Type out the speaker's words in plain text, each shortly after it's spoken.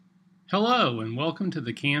Hello, and welcome to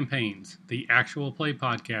the Campaigns, the actual play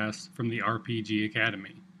podcast from the RPG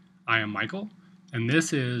Academy. I am Michael, and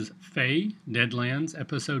this is FAE Deadlands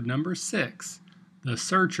episode number 6, The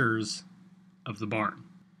Searchers of the Barn.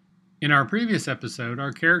 In our previous episode,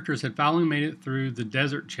 our characters had finally made it through the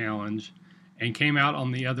desert challenge and came out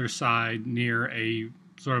on the other side near a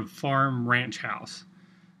sort of farm ranch house.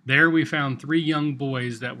 There we found 3 young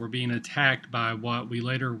boys that were being attacked by what we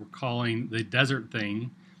later were calling the Desert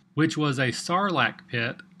Thing, which was a sarlacc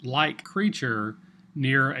pit-like creature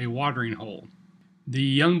near a watering hole. The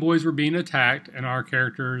young boys were being attacked, and our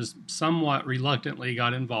characters somewhat reluctantly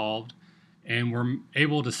got involved and were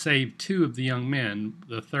able to save 2 of the young men.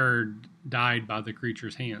 The third died by the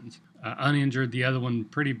creature's hands. Uninjured, the other one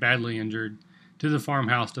pretty badly injured, to the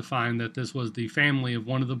farmhouse to find that this was the family of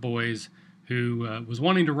one of the boys who was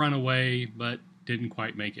wanting to run away but didn't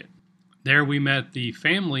quite make it. There we met the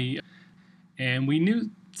family, and we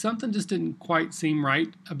knew something just didn't quite seem right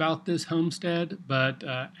about this homestead, but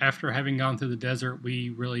after having gone through the desert, we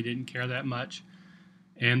really didn't care that much.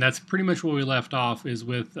 And that's pretty much where we left off, is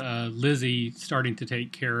with Lizzie starting to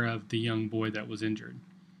take care of the young boy that was injured.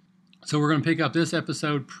 So we're going to pick up this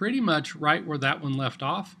episode pretty much right where that one left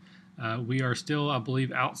off. We are still, I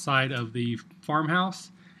believe, outside of the farmhouse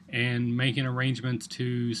and making arrangements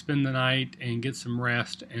to spend the night and get some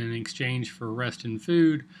rest. And in exchange for rest and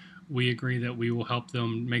food, we agree that we will help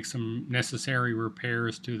them make some necessary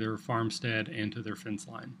repairs to their farmstead and to their fence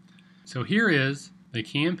line. So here is the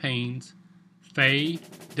Campaigns, FAE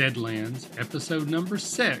Deadlands, episode number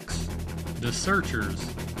 6, The Searchers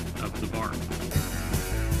of the Barn.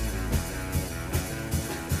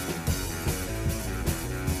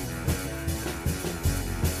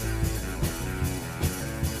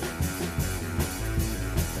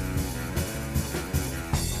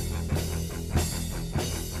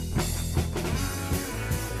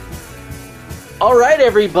 All right,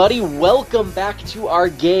 everybody, welcome back to our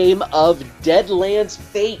game of Deadlands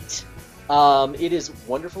Fate. It is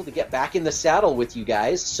wonderful to get back in the saddle with you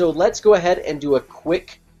guys. So let's go ahead and do a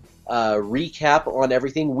quick recap on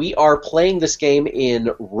everything. We are playing this game in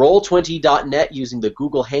Roll20.net using the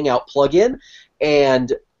Google Hangout plugin,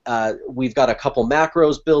 and we've got a couple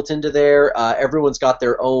macros built into there. Everyone's got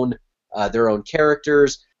their own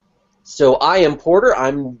characters. So I am Porter,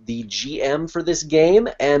 I'm the GM for this game,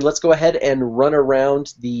 and let's go ahead and run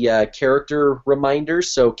around the character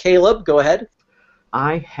reminders. So Caleb, go ahead.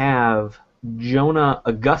 I have Jonah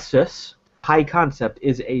Augustus. High Concept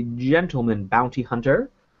is a gentleman bounty hunter,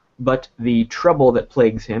 but the trouble that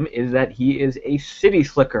plagues him is that he is a city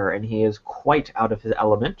slicker, and he is quite out of his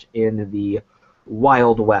element in the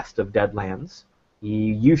wild west of Deadlands.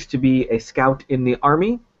 He used to be a scout in the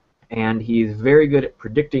army, and he's very good at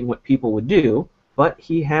predicting what people would do, but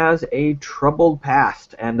he has a troubled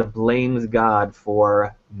past and blames God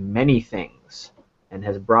for many things, and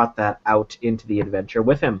has brought that out into the adventure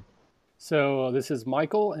with him. So this is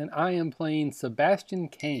Michael, and I am playing Sebastian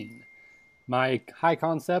Kane. My high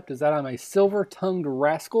concept is that I'm a silver-tongued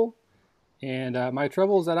rascal, and my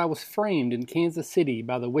trouble is that I was framed in Kansas City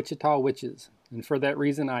by the Wichita Witches, and for that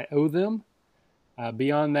reason I owe them.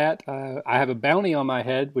 Beyond that, I have a bounty on my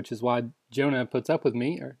head, which is why Jonah puts up with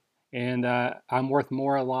me, and I'm worth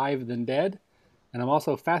more alive than dead, and I'm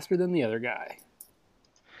also faster than the other guy.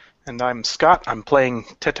 And I'm Scott. I'm playing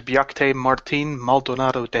Tetebiacte Martin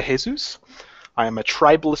Maldonado de Jesus. I am a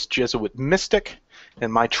tribalist Jesuit mystic,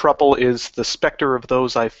 and my trouble is the specter of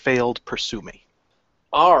those I failed pursue me.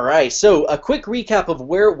 All right, so a quick recap of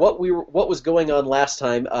what was going on last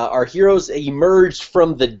time. Our heroes emerged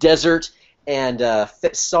from the desert and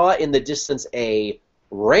saw in the distance a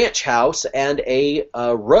ranch house and a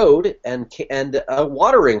road and a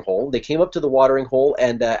watering hole. They came up to the watering hole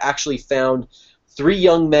and actually found 3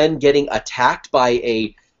 young men getting attacked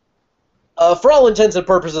by for all intents and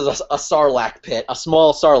purposes, a sarlacc pit, a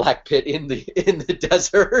small sarlacc pit in the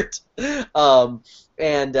desert.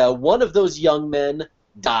 And one of those young men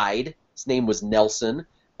died. His name was Nelson,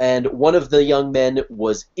 and one of the young men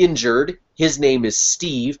was injured. His name is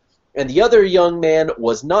Steve. And the other young man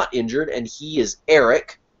was not injured, and he is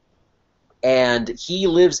Eric. And he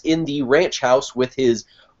lives in the ranch house with his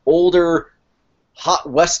older, hot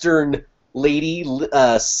Western lady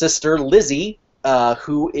sister Lizzie,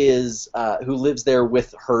 who lives there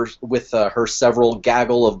with her several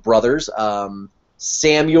gaggle of brothers.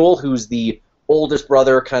 Samuel, who's the oldest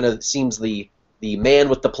brother, kind of seems the man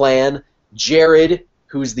with the plan. Jared,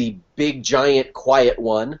 who's the big, giant, quiet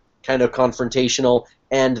one, kind of confrontational.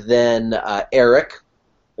 And then Eric,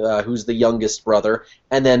 who's the youngest brother,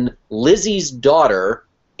 and then Lizzie's daughter,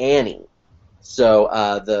 Annie. So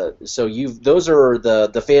those are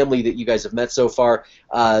the family that you guys have met so far.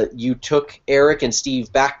 You took Eric and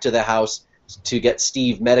Steve back to the house to get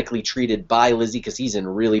Steve medically treated by Lizzie because he's in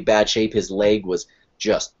really bad shape. His leg was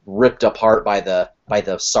just ripped apart by the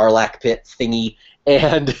Sarlacc pit thingy,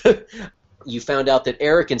 and you found out that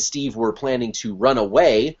Eric and Steve were planning to run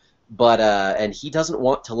away, but and he doesn't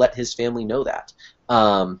want to let his family know that.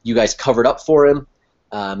 You guys covered up for him.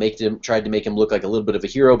 Tried to make him look like a little bit of a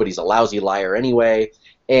hero, but he's a lousy liar anyway.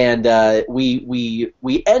 And we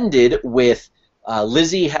ended with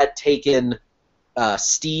Lizzie had taken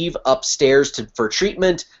Steve upstairs for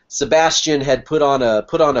treatment. Sebastian had put on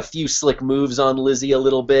a few slick moves on Lizzie a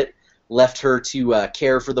little bit, left her to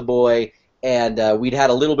care for the boy, and we'd had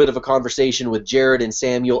a little bit of a conversation with Jared and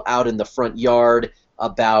Samuel out in the front yard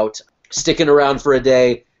about sticking around for a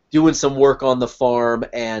day, doing some work on the farm,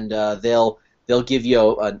 and they'll give you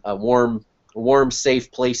a warm,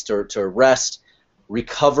 safe place to rest,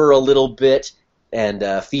 recover a little bit, and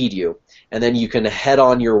feed you. And then you can head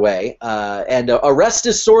on your way. And a rest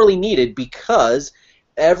is sorely needed because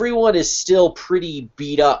everyone is still pretty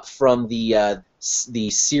beat up from the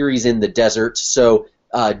series in the desert. So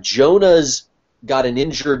Jonah's got an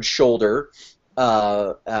injured shoulder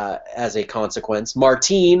as a consequence.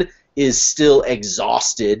 Martine is still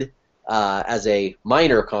exhausted as a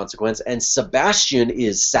minor consequence, and Sebastian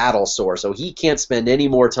is saddle sore, so he can't spend any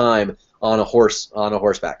more time on a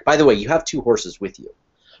horseback. By the way, you have 2 horses with you.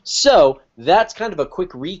 So that's kind of a quick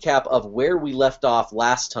recap of where we left off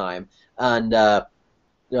last time, and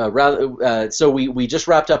so we just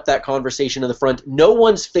wrapped up that conversation in the front. No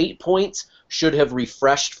one's fate points should have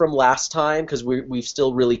refreshed from last time because we've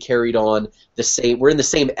still really carried on the same. We're in the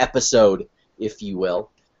same episode, if you will.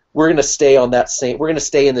 We're going to stay on that same. We're going to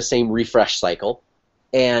stay in the same refresh cycle,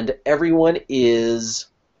 and everyone is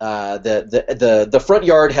the front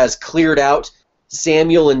yard has cleared out.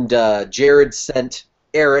 Samuel and Jared sent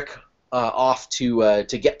Eric off to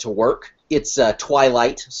get to work. It's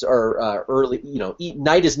twilight or early.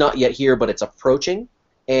 Night is not yet here, but it's approaching,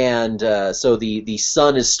 and so the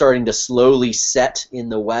sun is starting to slowly set in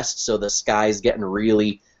the west. So the sky's getting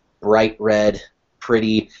really bright red,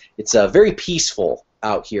 pretty. It's very peaceful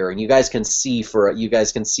out here, and you guys can see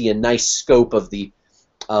a nice scope of the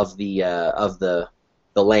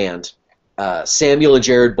land. Samuel and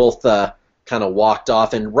Jared both kind of walked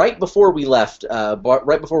off, and right before we left,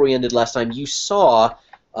 right before we ended last time, you saw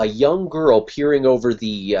a young girl peering over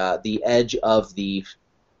the edge of the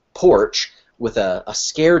porch with a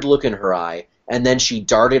scared look in her eye, and then she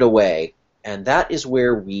darted away, and that is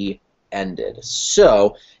where we ended.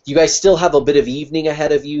 So you guys still have a bit of evening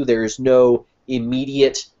ahead of you. There's no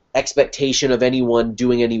immediate expectation of anyone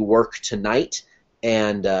doing any work tonight,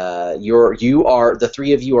 and the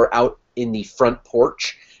 3 of you are out in the front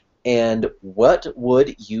porch. And what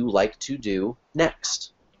would you like to do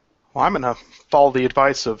next? Well, I'm going to follow the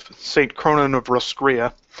advice of St. Cronin of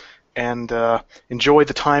Roscrea and enjoy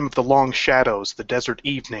the time of the long shadows, the desert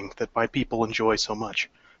evening that my people enjoy so much.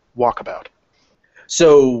 Walkabout.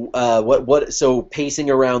 So, So pacing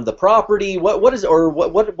around the property. What does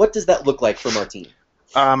that look like for Martine?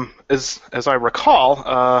 As I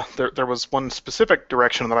recall, there was one specific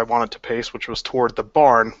direction that I wanted to pace, which was toward the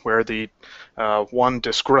barn, where the one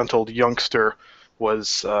disgruntled youngster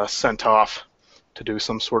was sent off to do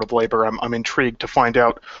some sort of labor. I'm intrigued to find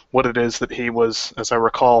out what it is that he was, as I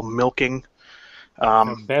recall, milking.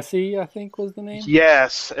 Bessie, I think, was the name.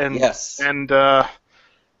 Yes, and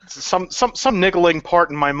some niggling part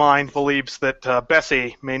in my mind believes that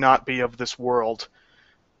Bessie may not be of this world.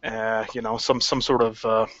 Some sort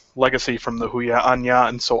of legacy from the Huya Anya,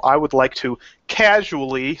 and so I would like to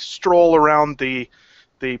casually stroll around the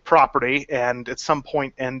property and at some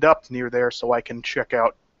point end up near there so I can check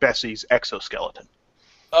out Bessie's exoskeleton.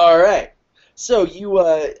 All right. So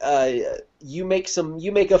you make some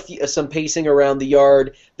pacing around the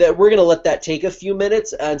yard. That we're gonna let that take a few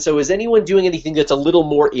minutes. And so, is anyone doing anything that's a little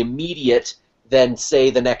more immediate than, say,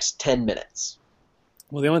 the next 10 minutes?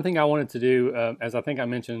 Well, the only thing I wanted to do, as I think I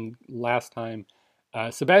mentioned last time,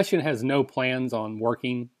 Sebastian has no plans on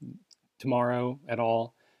working tomorrow at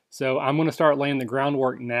all. So I'm going to start laying the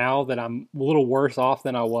groundwork now that I'm a little worse off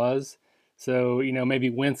than I was. So, maybe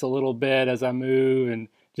wince a little bit as I move and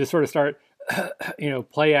just sort of start,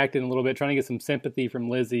 play acting a little bit, trying to get some sympathy from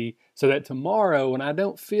Lizzie so that tomorrow when I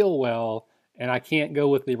don't feel well and I can't go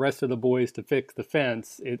with the rest of the boys to fix the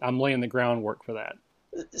fence, I'm laying the groundwork for that.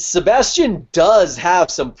 Sebastian does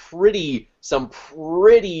have some pretty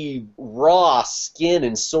raw skin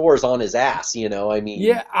and sores on his ass. I mean.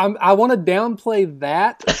 Yeah, I want to downplay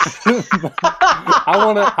that.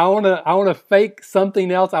 I want to fake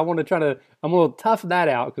something else. I'm going to tough that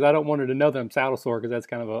out because I don't want her to know that I'm saddle sore because that's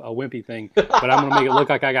kind of a wimpy thing. But I'm going to make it look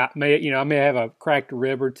like I may have a cracked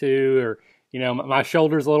rib or two, or my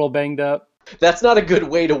shoulder's a little banged up. That's not a good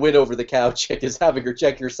way to win over the cow chick, is having her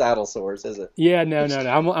check your saddle sores, is it? Yeah, no.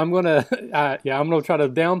 I'm gonna I'm gonna try to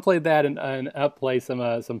downplay that and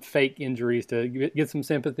upplay some fake injuries to get some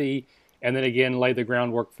sympathy, and then again lay the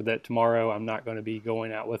groundwork for that tomorrow. I'm not going to be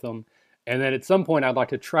going out with them, and then at some point I'd like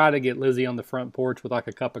to try to get Lizzie on the front porch with like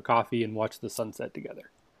a cup of coffee and watch the sunset together.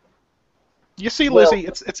 You see, Lizzie,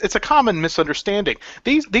 it's a common misunderstanding.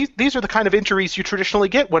 These are the kind of injuries you traditionally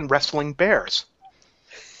get when wrestling bears.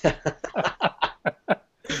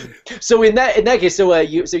 So in that case,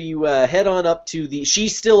 you head on up to the.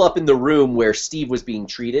 She's still up in the room where Steve was being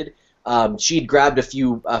treated. She'd grabbed a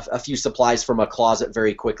few supplies from a closet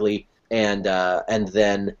very quickly, and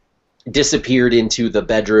then disappeared into the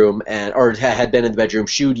bedroom or had been in the bedroom,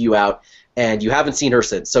 shooed you out, and you haven't seen her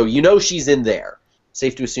since. So she's in there.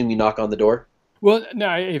 Safe to assume you knock on the door. Well,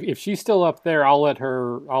 no, if she's still up there, I'll let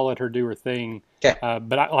her do her thing. Okay.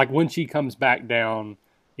 But when she comes back down.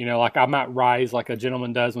 Like I might rise like a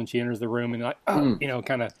gentleman does when she enters the room and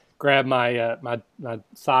kind of grab my my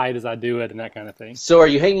side as I do it and that kind of thing. So are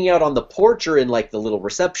you hanging out on the porch or in like the little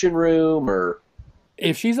reception room or?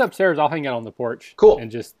 If she's upstairs, I'll hang out on the porch. Cool. And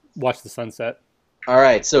just watch the sunset. All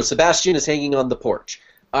right. So Sebastian is hanging on the porch.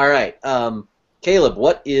 All right. Caleb,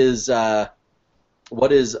 what is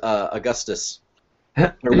Augustus?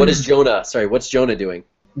 Or what is Jonah? Sorry, what's Jonah doing?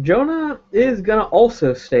 Jonah is gonna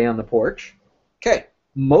also stay on the porch. Okay.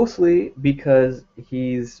 Mostly because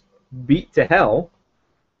he's beat to hell.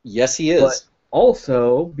 Yes, he is. But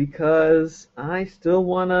also because I still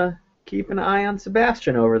want to keep an eye on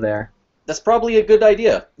Sebastian over there. That's probably a good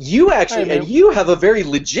idea. You actually, and you have a very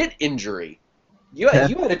legit injury. You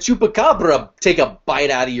had a chupacabra take a bite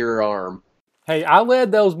out of your arm. Hey, I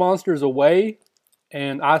led those monsters away,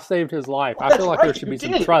 and I saved his life. I feel like there should be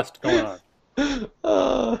some trust going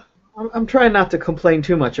on. I'm trying not to complain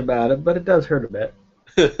too much about it, but it does hurt a bit.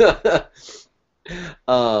 That's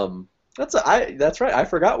right. I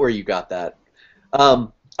forgot where you got that.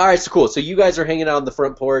 All right, so cool. So you guys are hanging out on the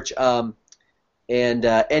front porch. And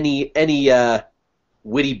any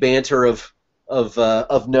witty banter of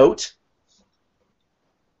note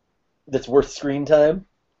that's worth screen time?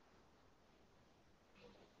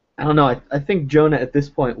 I don't know. I think Jonah at this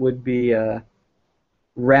point would be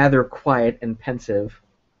rather quiet and pensive,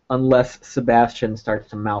 unless Sebastian starts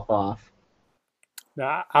to mouth off.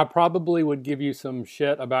 Now, I probably would give you some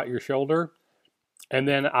shit about your shoulder, and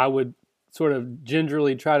then I would sort of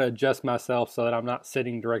gingerly try to adjust myself so that I'm not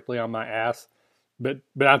sitting directly on my ass. But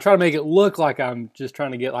I try to make it look like I'm just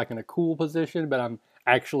trying to get like in a cool position, but I'm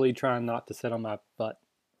actually trying not to sit on my butt.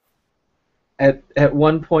 At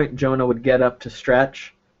one point, Jonah would get up to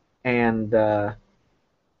stretch and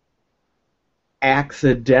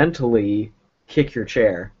accidentally kick your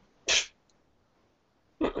chair.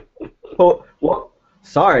 Oh, well,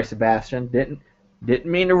 sorry, Sebastian. Didn't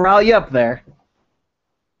mean to rile you up there.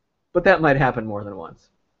 But that might happen more than once.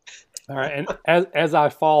 All right, and as I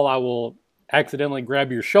fall, I will accidentally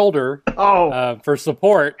grab your shoulder for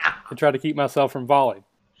support and try to keep myself from falling.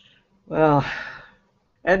 Well,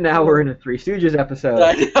 and now we're in a Three Stooges episode.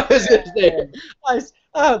 I was going to say,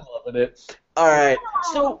 I'm loving it. All right,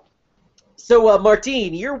 so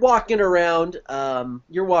Martine, you're walking around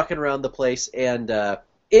the place, and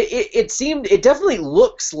it definitely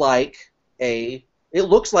looks like a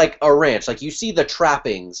ranch. Like you see the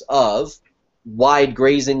trappings of wide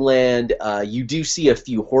grazing land. You do see a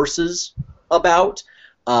few horses about.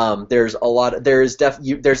 There's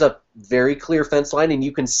a very clear fence line, and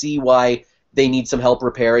you can see why they need some help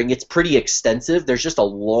repairing. It's pretty extensive. There's just a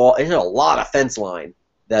lot of fence line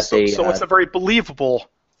So it's a very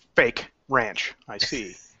believable fake ranch. I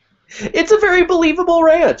see. It's a very believable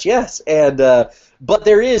ranch, yes, and but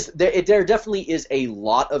there definitely is a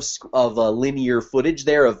lot of linear footage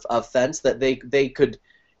there of fence that they could.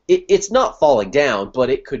 It's not falling down, but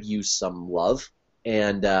it could use some love,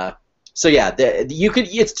 and so yeah,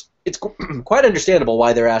 It's quite understandable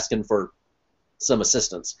why they're asking for some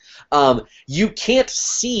assistance. You can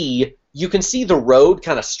see the road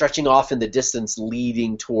kind of stretching off in the distance,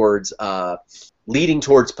 leading towards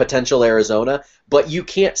potential Arizona, but you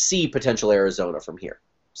can't see potential Arizona from here.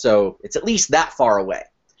 So it's at least that far away.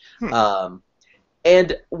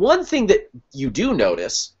 And one thing that you do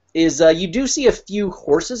notice is you do see a few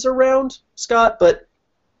horses around, Scott, but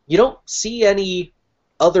you don't see any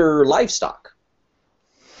other livestock.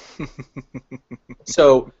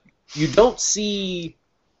 So you don't see.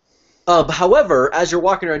 However, as you're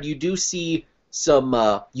walking around, you do see some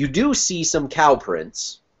cow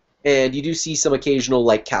prints, and you do see some occasional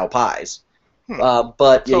like cow pies.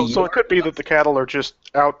 But So it could be that the cattle are just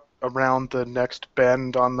out around the next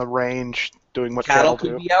bend on the range doing what cattle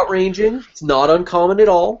could do. be outranging. It's not uncommon at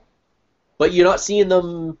all, but you're not seeing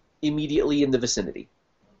them immediately in the vicinity.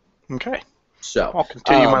 Okay. So I'll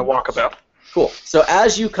continue my walkabout. Cool. So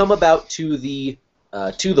as you come about to the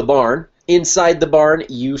barn, inside the barn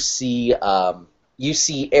you see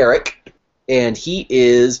Eric, and he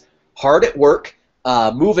is hard at work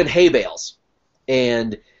moving hay bales.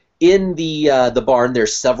 And in the barn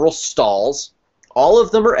there's several stalls. All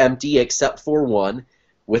of them are empty except for one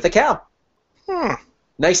with a cow.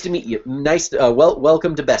 Nice to meet you.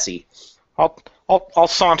 Welcome to Bessie. I'll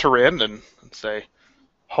saunter in and say,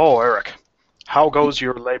 "Oh, Eric, how goes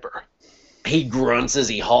your labor?" He grunts as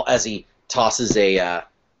he tosses a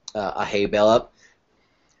hay bale up.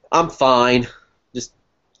 I'm fine. Just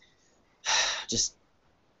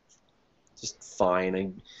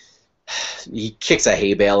fine. He kicks a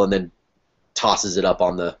hay bale and then tosses it up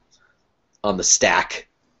on the stack.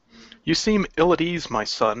 You seem ill at ease, my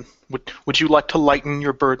son. Would you like to lighten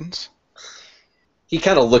your burdens? He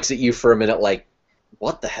kind of looks at you for a minute like,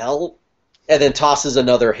 what the hell? And then tosses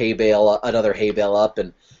another hay bale up,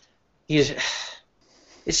 and it's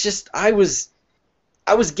just I was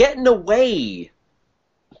getting away,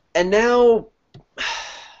 and now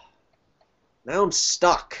I'm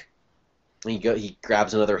stuck. And he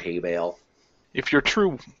grabs another hay bale. If your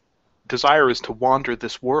true desire is to wander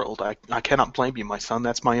this world, I cannot blame you, my son.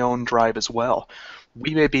 That's my own drive as well.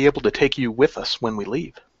 We may be able to take you with us when we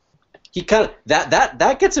leave. He kind of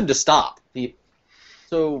that gets him to stop.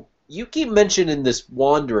 So you keep mentioning this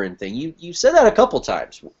wandering thing. You said that a couple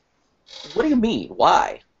times. What do you mean?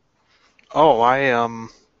 Why? Oh, I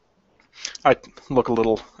look a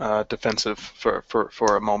little defensive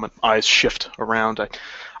for a moment. Eyes shift around.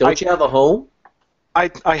 Don't you have a home?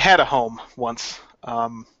 I had a home once.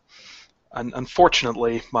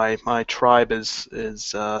 Unfortunately, my tribe is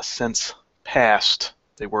since passed.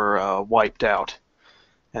 They were wiped out,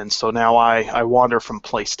 and so now I wander from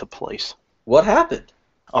place to place. What happened?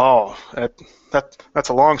 Oh, that's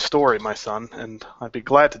a long story, my son, and I'd be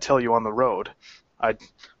glad to tell you on the road.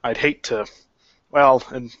 I'd hate to. Well,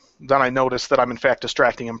 and then I notice that I'm in fact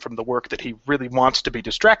distracting him from the work that he really wants to be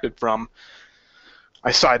distracted from.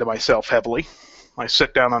 I sigh to myself heavily. I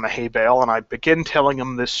sit down on a hay bale and I begin telling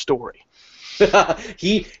him this story.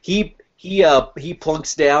 he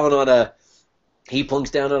plunks down on a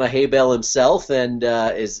hay bale himself and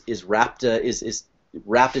is rapt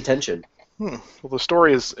attention. Well, the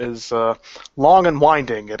story is long and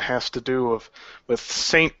winding. It has to do with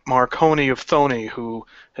Saint Marconi of Thoni, who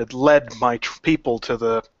had led my people to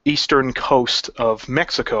the eastern coast of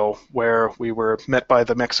Mexico, where we were met by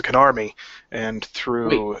the Mexican army, and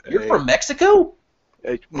through. Wait, you're from Mexico?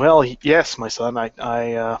 Well, yes, my son. My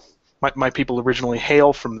people originally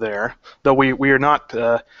hail from there, though we are not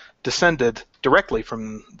descended directly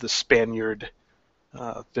from the Spaniard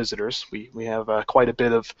visitors. We have quite a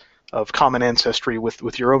bit of common ancestry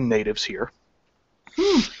with your own natives here.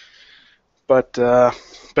 But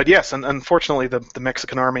yes, and unfortunately the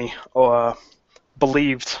Mexican army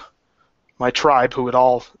believed my tribe, who had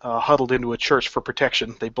all huddled into a church for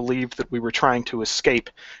protection, they believed that we were trying to escape,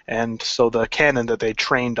 and so the cannon that they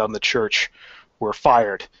trained on the church were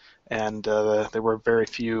fired, and there were very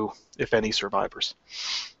few, if any, survivors.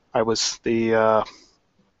 I was the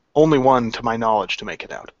only one, to my knowledge, to make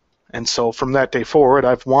it out. And so from that day forward,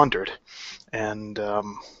 I've wandered. And, of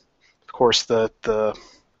course, the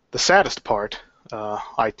saddest part,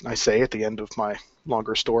 I say at the end of my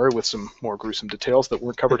longer story with some more gruesome details that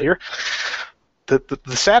weren't covered here,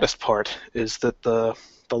 the saddest part is that the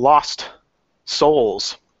lost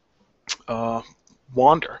souls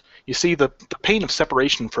wander. You see, the pain of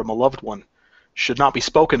separation from a loved one should not be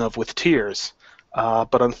spoken of with tears,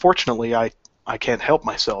 but unfortunately I can't help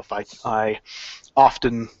myself. I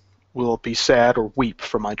often will be sad or weep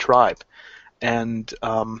for my tribe. And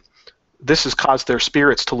this has caused their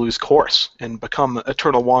spirits to lose course and become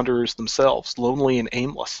eternal wanderers themselves, lonely and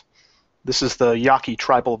aimless. This is the Yaqui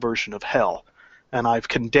tribal version of hell, and I've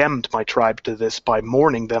condemned my tribe to this by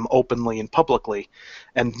mourning them openly and publicly,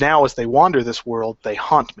 and now as they wander this world, they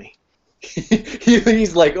haunt me.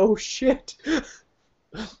 He's like, oh shit.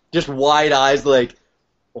 Just wide eyes like,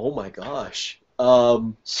 oh my gosh.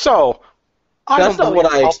 So, I that's don't not believe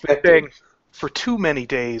what I I'll be expected. staying for too many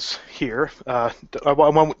days here. I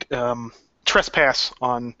won't trespass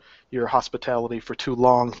on your hospitality for too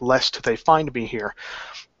long, lest they find me here.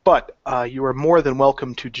 But you are more than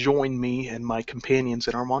welcome to join me and my companions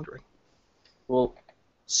in our wandering. Well,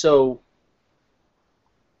 so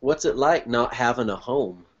what's it like not having a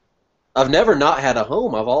home? I've never not had a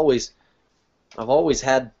home. I've always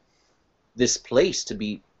had this place to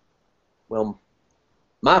be, well,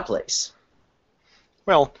 my place.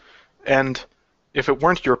 Well, and if it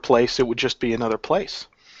weren't your place, it would just be another place.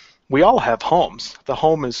 We all have homes. The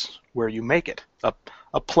home is where you make it,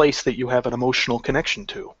 a place that you have an emotional connection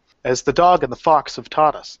to. As the dog and the fox have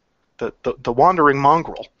taught us, the wandering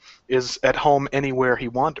mongrel is at home anywhere he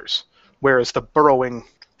wanders, whereas the burrowing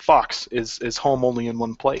fox is home only in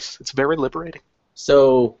one place. It's very liberating.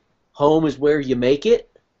 So, home is where you make it?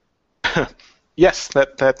 Yes,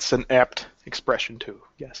 that's an apt expression too,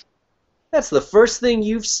 yes. That's the first thing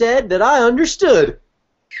you've said that I understood.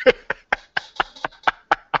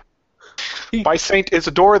 By Saint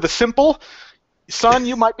Isidore the Simple, son,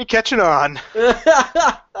 you might be catching on.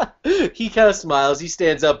 He kind of smiles. He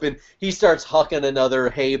stands up and he starts hucking another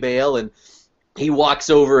hay bale, and he walks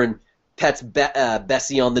over and pets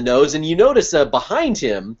Bessie on the nose. And you notice behind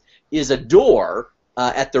him is a door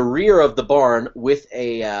at the rear of the barn with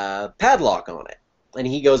a padlock on it. And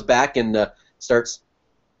he goes back and starts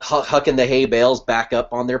hucking the hay bales back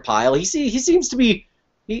up on their pile. He seems to be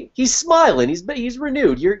he's smiling. He's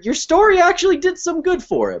renewed. Your story actually did some good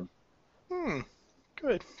for him.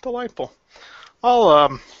 Good, delightful.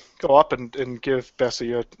 I'll go up and give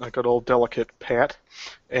Bessie a good old delicate pat,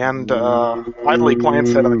 and idly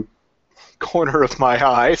glance at a corner of my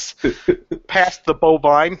eyes, past the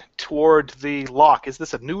bovine toward the lock. Is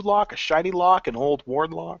this a new lock, a shiny lock, an old worn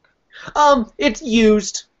lock? It's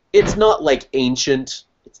used. It's not like ancient.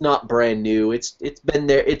 It's not brand new. It's been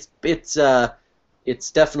there.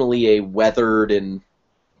 It's definitely a weathered and,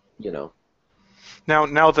 you know.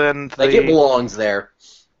 Now then, like it belongs there.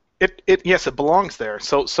 Yes, it belongs there.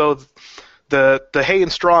 So the hay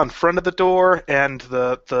and straw in front of the door and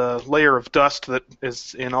the layer of dust that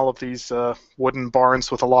is in all of these wooden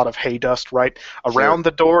barns with a lot of hay dust right around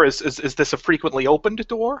the door, is this a frequently opened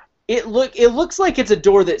door? It looks like it's a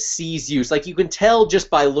door that sees use. Like you can tell just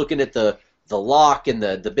by looking at the lock and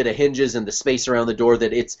the bit of hinges and the space around the door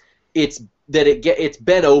that it's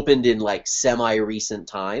been opened in like semi-recent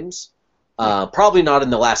times. Probably not in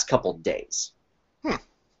the last couple days.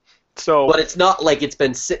 So, but it's not like it's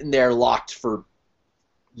been sitting there locked for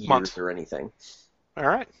years months or anything. All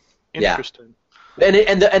right, interesting. Yeah.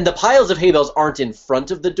 And the piles of hay bales aren't in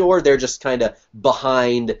front of the door; they're just kind of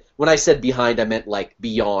behind. When I said behind, I meant like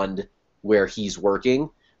beyond where he's working.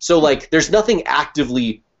 So like, there's nothing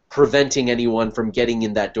actively preventing anyone from getting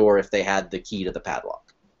in that door if they had the key to the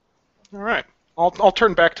padlock. All right, I'll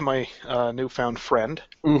turn back to my newfound friend,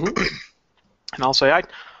 and I'll say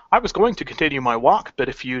I was going to continue my walk, but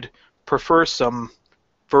if you'd prefer some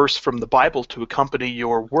verse from the Bible to accompany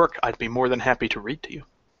your work, I'd be more than happy to read to you.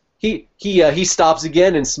 He stops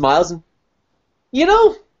again and smiles, and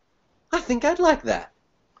I think I'd like that.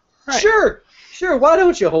 Right. Sure. Why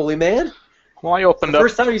don't you, holy man? Well, I opened up.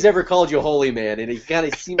 First time he's ever called you holy man, and he kind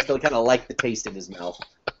of seems to kind of like the taste in his mouth.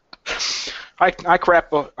 I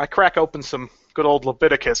crack open some good old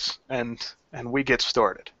Leviticus, and we get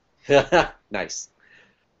started. Nice.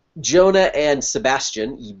 Jonah and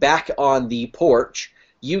Sebastian, back on the porch.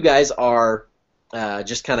 You guys are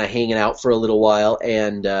just kind of hanging out for a little while,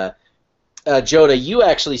 and Jonah, you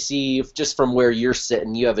actually see, just from where you're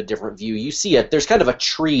sitting, you have a different view. You see there's kind of a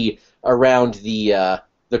tree around the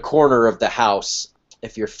corner of the house.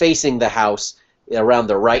 If you're facing the house around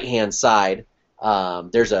the right-hand side,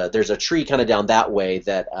 there's a tree kind of down that way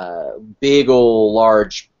that big old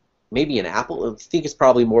large. Maybe an apple. I think it's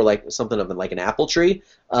probably more like something of like an apple tree.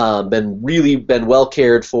 Been well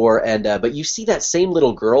cared for, and but you see that same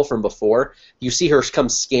little girl from before. You see her come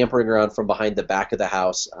scampering around from behind the back of the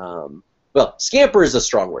house. Well, scamper is a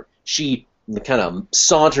strong word. She kind of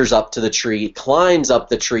saunters up to the tree, climbs up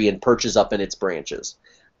the tree, and perches up in its branches.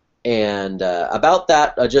 And about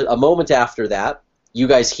that, just a moment after that, you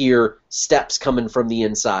guys hear steps coming from the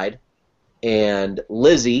inside, and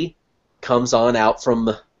Lizzie comes on out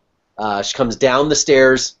from. She comes down the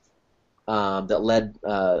stairs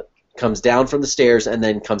comes down from the stairs and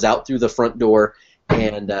then comes out through the front door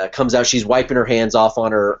and comes out. She's wiping her hands off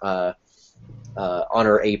on her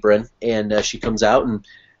apron, and she comes out and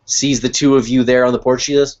sees the two of you there on the porch.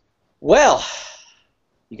 She says, "Well,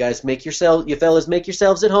 you fellas make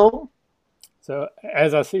yourselves at home." So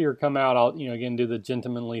as I see her come out, I'll again do the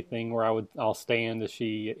gentlemanly thing where I'll stand as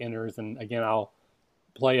she enters, and again I'll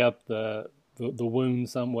play up the wound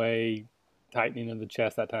some way, tightening of the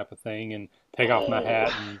chest, that type of thing, and take off my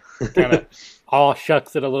hat and kind of all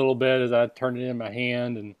shucks it a little bit as I turn it in my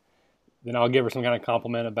hand, and then I'll give her some kind of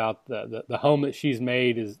compliment about the home that she's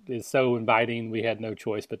made is so inviting. We had no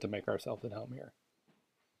choice but to make ourselves at home here.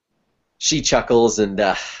 She chuckles and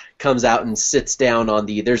comes out and sits down on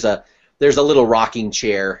there's a little rocking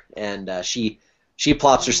chair, and she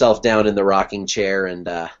plops herself down in the rocking chair and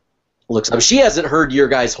looks up. She hasn't heard your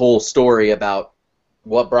guys' whole story about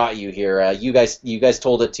what brought you here. You guys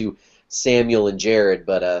told it to Samuel and Jared,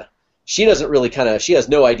 but she doesn't really she has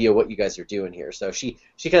no idea what you guys are doing here. So she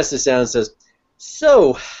kind of sits down and says,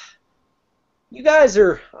 "So, you guys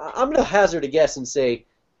I'm going to hazard a guess and say,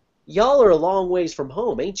 y'all are a long ways from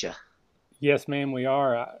home, ain't you?" Yes, ma'am, we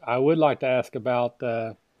are. I would like to ask about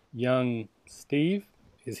young Steve.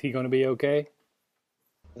 Is he going to be okay?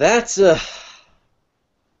 That's an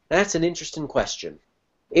interesting question.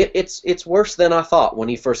 It's worse than I thought when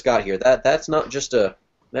he first got here. That's not just a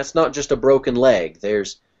broken leg.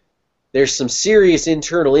 There's some serious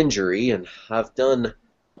internal injury, and I've done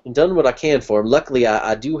what I can for him. Luckily,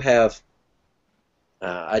 I do have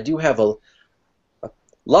a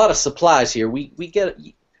lot of supplies here. We get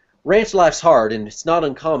ranch life's hard, and it's not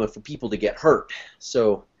uncommon for people to get hurt.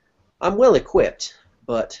 So I'm well equipped,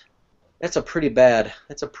 but that's a pretty bad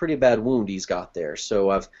wound he's got there.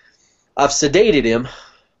 So I've sedated him,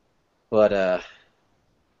 but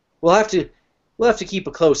we'll have to keep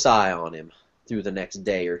a close eye on him through the next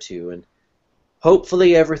day or two, and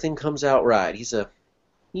hopefully everything comes out right. He's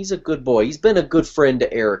a good boy. He's been a good friend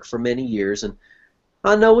to Eric for many years, and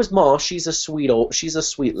I know his mom. She's a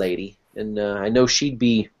sweet lady, and I know she'd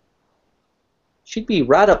be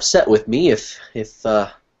right upset with me if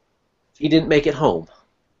he didn't make it home.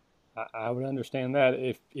 I would understand that.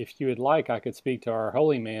 If you would like, I could speak to our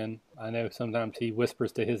holy man. I know sometimes he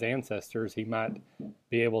whispers to his ancestors. He might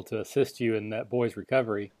be able to assist you in that boy's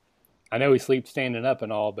recovery. I know he sleeps standing up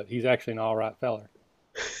and all, but he's actually an all right feller.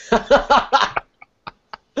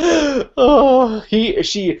 Oh,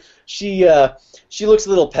 she looks a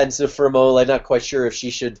little pensive for a moment, like not quite sure if she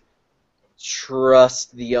should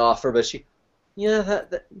trust the offer, but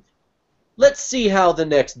let's see how the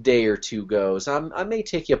next day or two goes. I may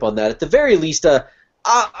take you up on that. At the very least,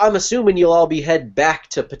 I'm assuming you'll all be head back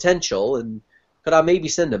to Potential, and could I maybe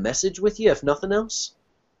send a message with you, if nothing else?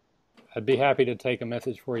 I'd be happy to take a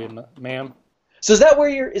message for you, ma'am. So is that where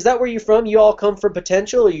you're from? You all come from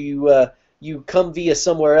Potential, or you come via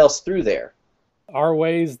somewhere else through there? Our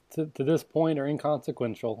ways to this point are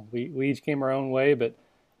inconsequential. We each came our own way, but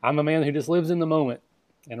I'm a man who just lives in the moment.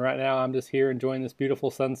 And right now I'm just here enjoying this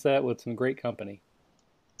beautiful sunset with some great company.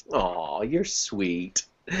 Aw, you're sweet.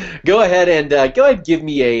 Go ahead and give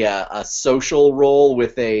me a social roll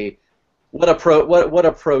with a what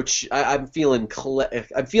approach. I'm feeling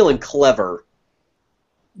clever.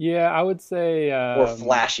 Yeah, I would say or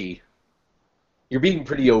flashy. You're being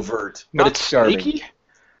pretty overt, but Not it's charming. sneaky?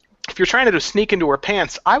 If you're trying to sneak into her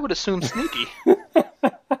pants, I would assume sneaky.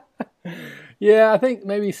 Yeah, I think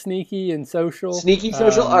maybe sneaky and social. Sneaky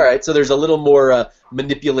social? All right, so there's a little more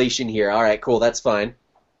manipulation here. All right, cool, that's fine.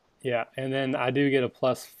 Yeah, and then I do get a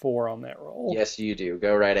 +4 on that roll. Yes, you do.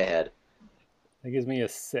 Go right ahead. That gives me a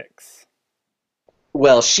 6.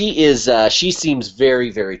 Well, she seems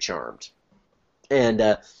very, very charmed.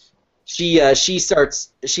 And she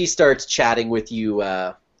starts chatting with you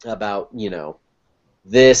about,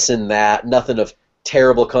 this and that, nothing of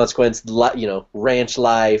terrible consequence, ranch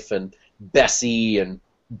life and Bessie and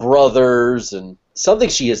brothers, and something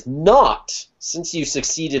she has not, since you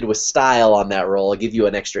succeeded with style on that roll, I'll give you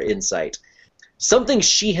an extra insight. Something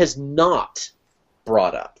she has not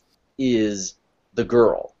brought up is the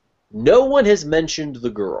girl. No one has mentioned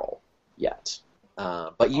the girl yet.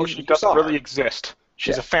 But she doesn't really exist.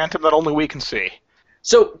 She's a phantom that only we can see.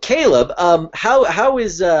 So, Caleb,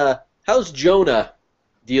 how's Jonah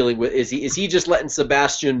dealing with? Is he just letting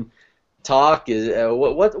Sebastian talk?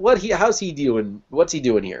 How's he doing? What's he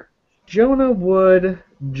doing here? Jonah would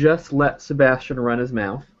just let Sebastian run his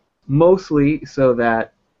mouth, mostly so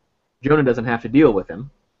that Jonah doesn't have to deal with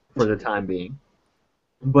him for the time being,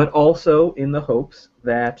 but also in the hopes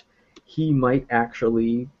that he might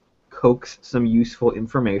actually coax some useful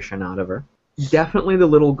information out of her. Definitely the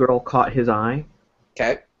little girl caught his eye.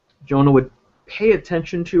 Okay. Jonah would pay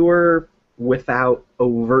attention to her without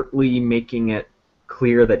overtly making it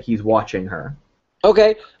clear that he's watching her.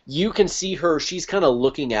 Okay, you can see her. She's kind of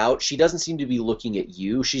looking out. She doesn't seem to be looking at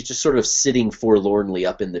you. She's just sort of sitting forlornly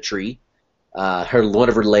up in the tree. One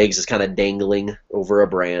of her legs is kind of dangling over a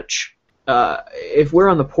branch. If we're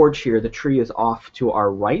on the porch here, the tree is off to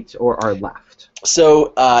our right or our left?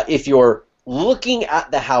 So if you're looking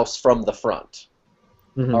at the house from the front.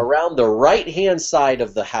 Mhm. Around the right-hand side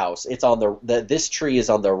of the house, it's on this tree is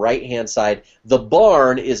on the right-hand side. The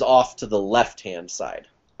barn is off to the left-hand side,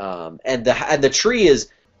 and the tree is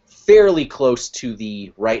fairly close to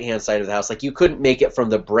the right-hand side of the house. Like you couldn't make it from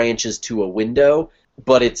the branches to a window,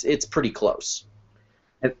 but it's pretty close.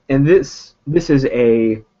 And this is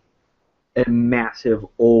a massive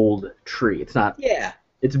old tree. It's not. Yeah,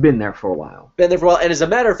 It's been there for a while. been there for a while. And as a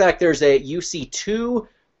matter of fact, you see two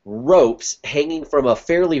ropes hanging from a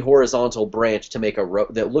fairly horizontal branch to make a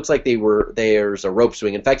rope that looks like there's a rope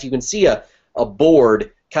swing. In fact, you can see a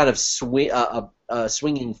board kind of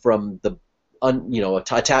swinging from the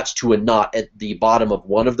attached to a knot at the bottom of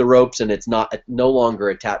one of the ropes, and it's no longer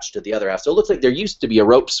attached to the other half. So it looks like there used to be a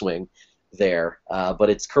rope swing there, but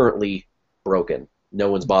it's currently broken. No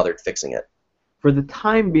one's bothered fixing it. For the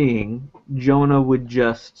time being, Jonah would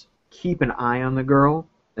just keep an eye on the girl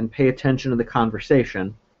and pay attention to the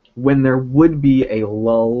conversation. When there would be a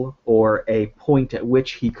lull or a point at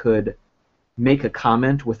which he could make a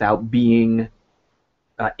comment without being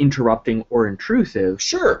interrupting or intrusive,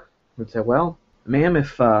 Sure. would say, "Well, ma'am,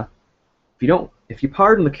 if you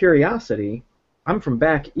pardon the curiosity, I'm from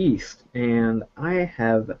back east, and I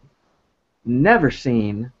have never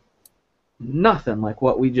seen nothing like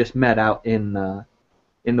what we just met out in the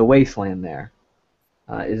wasteland there.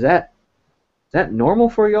 Is that normal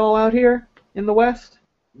for y'all out here in the West?"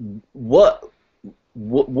 What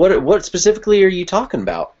specifically are you talking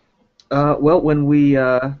about? Well, when we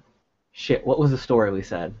what was the story we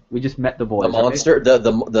said? We just met the boys. The monster,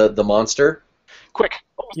 right? the monster. Quick.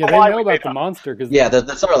 Yeah, they know about the monster because Yeah, the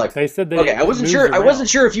Sarlacc. they said they. Okay, I wasn't sure. I wasn't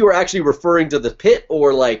sure if you were actually referring to the pit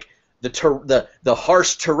or like the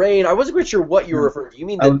harsh terrain. I wasn't quite sure what you were referring to. You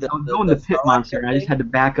mean I was going the pit Sarlacc monster, and I just had to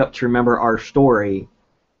back up to remember our story.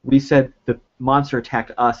 We said the monster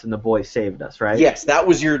attacked us, and the boys saved us, right? Yes, that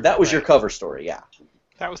was your cover story. Yeah.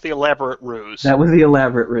 That was the elaborate ruse. That was the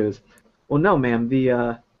elaborate ruse. Well, no, ma'am.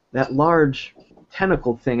 That large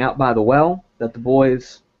tentacled thing out by the well that the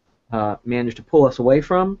boys managed to pull us away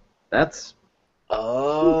from. That's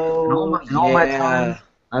Oh. in all my time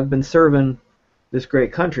I've been serving this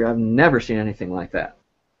great country. I've never seen anything like that.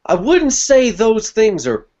 I wouldn't say those things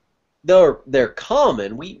are they're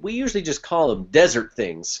common. We usually just call them desert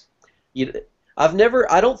things.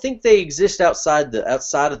 I don't think they exist outside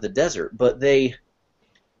of the desert, but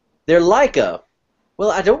they're like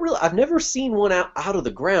I've never seen one out of the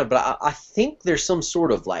ground, but I think there's some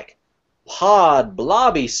sort of like pod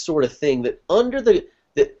blobby sort of thing that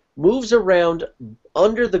moves around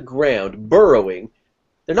under the ground, burrowing.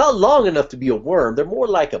 They're not long enough to be a worm. They're more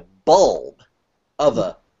like a bulb of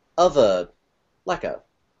a like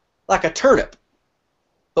a turnip,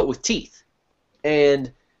 but with teeth.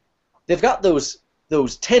 And they've got those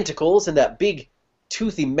tentacles and that big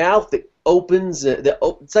toothy mouth that opens.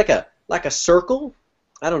 It's like a circle.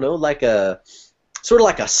 I don't know, sort of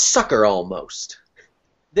like a sucker almost.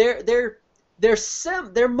 They're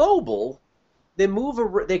mobile.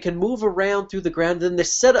 They can move around through the ground. Then they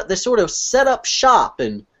sort of set up shop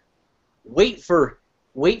and wait for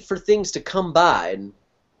things to come by. And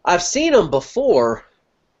I've seen them before.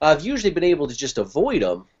 I've usually been able to just avoid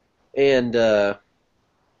them. And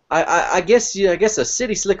I guess a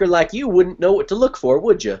city slicker like you wouldn't know what to look for,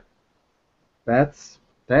 would you?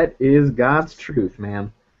 That is God's truth,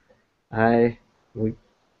 man. We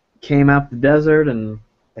came out the desert, and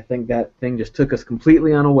I think that thing just took us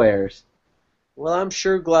completely unawares. Well, I'm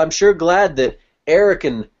sure glad that Eric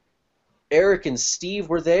and Steve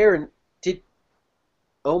were there. And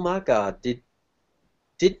oh my God,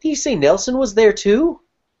 didn't he say Nelson was there too?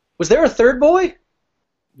 Was there a third boy?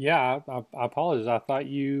 Yeah, I apologize. I thought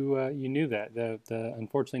you knew that.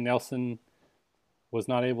 Unfortunately, Nelson was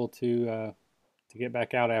not able to get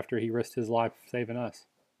back out after he risked his life saving us.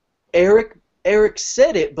 Eric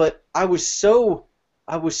said it, but I was so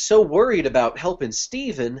worried about helping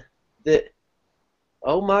Steven that,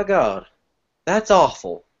 oh my God, that's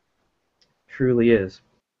awful. Truly is.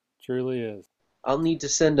 Truly is. I'll need to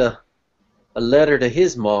send a letter to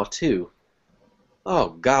his ma too. Oh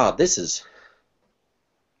God, this is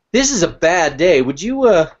a bad day. Would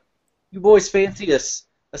you boys fancy a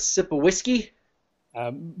sip of whiskey?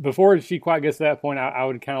 Before she quite gets to that point, I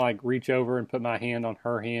would kind of like reach over and put my hand on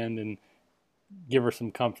her hand and give her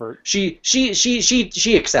some comfort. She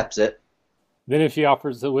accepts it. Then if she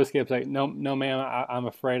offers the whiskey, I'm like, no, ma'am, I'm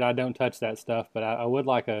afraid I don't touch that stuff, but I would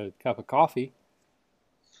like a cup of coffee.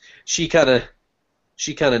 She kind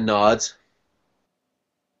of nods.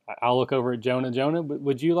 I'll look over at Jonah. Jonah,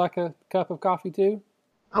 would you like a cup of coffee too?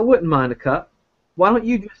 I wouldn't mind a cup. Why don't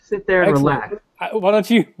you just sit there and Excellent. relax? Why don't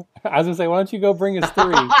you? I was gonna say, why don't you go bring us 3,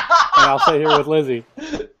 and I'll stay here with Lizzie.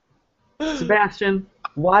 Sebastian,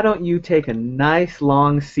 why don't you take a nice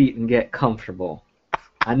long seat and get comfortable?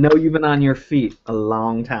 I know you've been on your feet a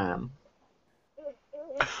long time.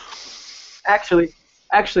 Actually,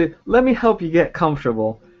 let me help you get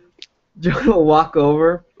comfortable. Jonah will walk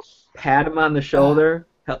over, pat him on the shoulder,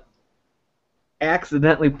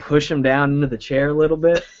 accidentally push him down into the chair a little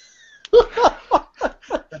bit.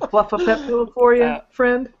 Fluff up that pillow for you,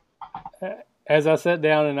 friend? As I sit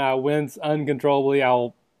down and I wince uncontrollably,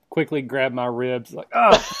 I'll quickly grab my ribs, like,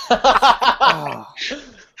 oh.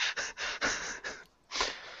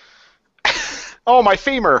 Oh, my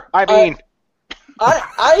femur. I mean, all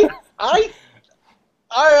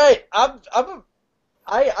right.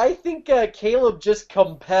 I think Caleb just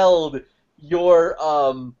compelled your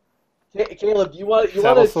Caleb. You want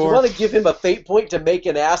to give him a fate point to make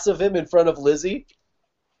an ass of him in front of Lizzie?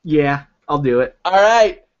 Yeah, I'll do it. All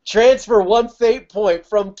right, transfer 1 fate point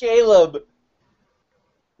from Caleb.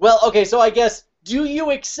 Well, okay, so I guess do you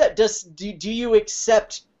accept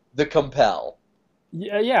the compel?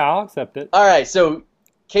 Yeah, I'll accept it. All right, so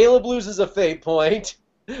Caleb loses a fate point.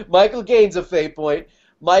 Michael gains a fate point.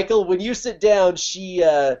 Michael, when you sit down,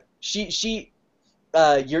 you're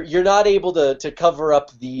not able to cover up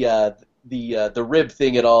the rib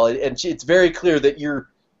thing at all, and it's very clear that your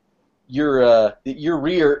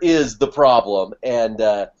rear is the problem. And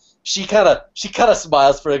she kind of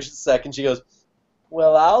smiles for a second. She goes,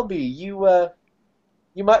 "Well, I'll be you.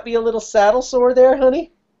 You might be a little saddle sore there,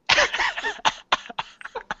 honey."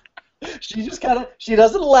 She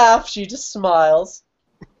doesn't laugh. She just smiles.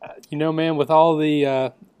 Man, with all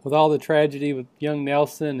the tragedy with young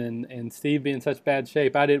Nelson and Steve being in such bad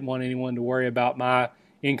shape, I didn't want anyone to worry about my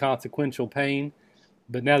inconsequential pain.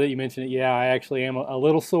 But now that you mention it, yeah, I actually am a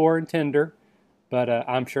little sore and tender, but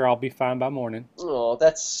I'm sure I'll be fine by morning. Oh,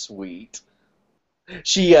 that's sweet.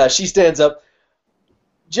 She stands up.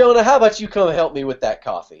 Jonah, how about you come help me with that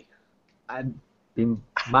coffee? I'd be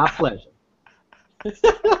my pleasure.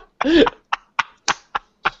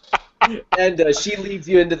 And she leads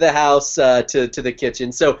you into the house to the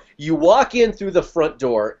kitchen. So you walk in through the front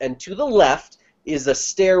door, and to the left is a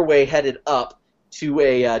stairway headed up to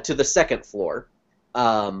the second floor.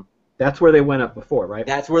 That's where they went up before, right?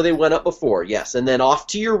 That's where they went up before, yes. And then off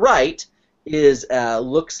to your right is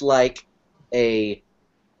looks like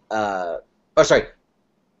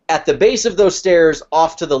at the base of those stairs,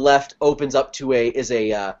 off to the left opens up to a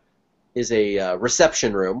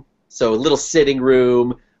reception room. So a little sitting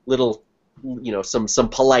room, little, some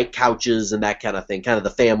polite couches and that kind of thing, kind of the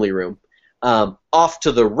family room. Off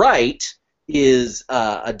to the right is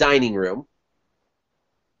a dining room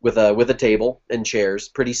with a table and chairs,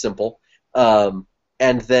 pretty simple. And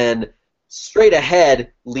then straight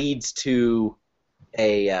ahead leads to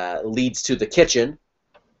the kitchen.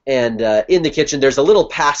 And in the kitchen, there's a little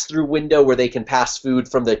pass-through window where they can pass food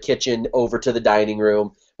from the kitchen over to the dining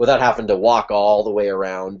room without having to walk all the way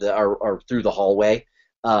around or through the hallway.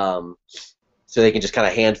 So they can just kind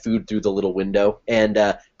of hand food through the little window.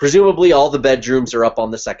 And presumably all the bedrooms are up on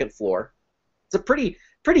the second floor. It's a pretty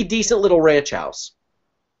decent little ranch house.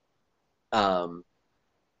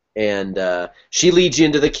 And she leads you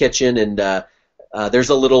into the kitchen, and there's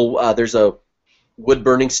a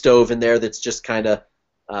wood-burning stove in there that's just kind of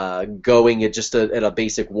going at a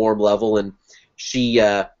basic warm level, and she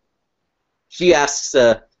asks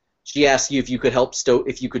you if you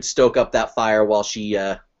could stoke up that fire while she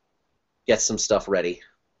gets some stuff ready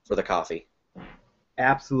for the coffee.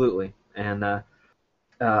 Absolutely, and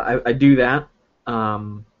I do that.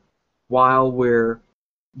 While we're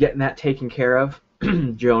getting that taken care of,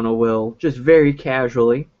 Jonah will just very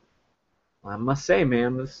casually, I must say,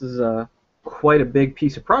 ma'am, this is quite a big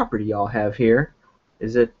piece of property y'all have here.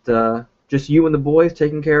 Is it just you and the boys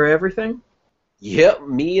taking care of everything? Yep,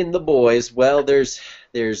 me and the boys. Well, there's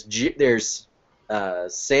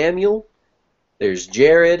Samuel, there's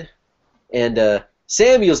Jared, and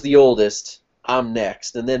Samuel's the oldest. I'm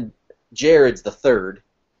next, and then Jared's the third,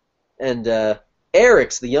 and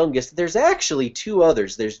Eric's the youngest. There's actually 2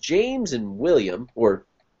 others. There's James and William, or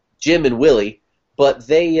Jim and Willie, but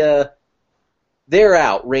they're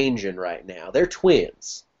out ranging right now. They're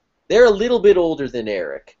twins. They're a little bit older than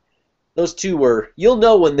Eric. Those 2 you'll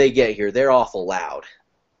know when they get here, they're awful loud.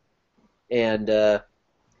 And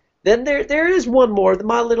then there is one more,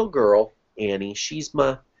 my little girl, Annie. She's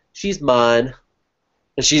mine.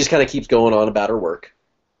 And she just kind of keeps going on about her work.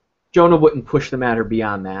 Jonah wouldn't push the matter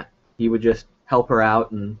beyond that. He would just help her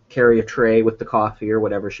out and carry a tray with the coffee or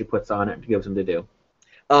whatever she puts on it and gives him to do.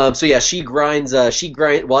 So yeah, she grinds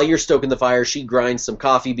while you're stoking the fire, she grinds some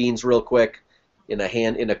coffee beans real quick.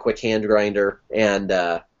 in a quick hand grinder,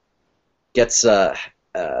 and gets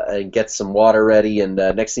some water ready. And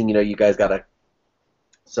next thing you know, you guys got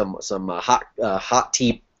some hot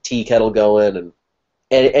tea kettle going. And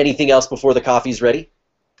anything else before the coffee's ready?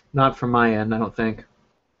 Not from my end, I don't think.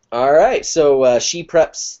 All right, so she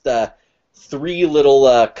preps the 3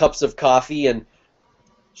 little cups of coffee, and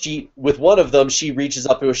with one of them, she reaches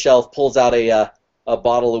up to a shelf, pulls out a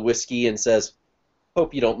bottle of whiskey, and says,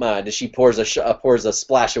 "Hope you don't mind." And she pours a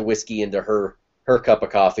splash of whiskey into her cup of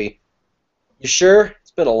coffee. "You sure?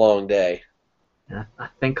 It's been a long day." I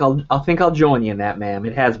think I'll join you in that, ma'am.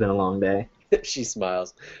 It has been a long day. She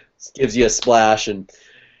smiles, gives you a splash, and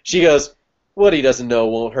she goes, "What he doesn't know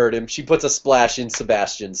won't hurt him." She puts a splash in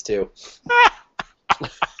Sebastian's too.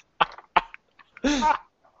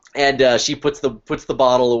 And she puts the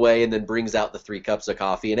bottle away and then brings out the 3 cups of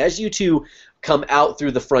coffee. And as you two come out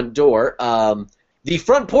through the front door, the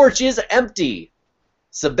front porch is empty.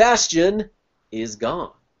 Sebastian is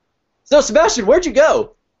gone. So, Sebastian, where'd you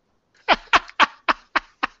go?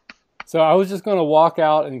 So I was just going to walk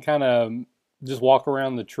out and kind of just walk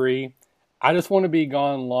around the tree. I just want to be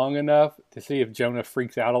gone long enough to see if Jonah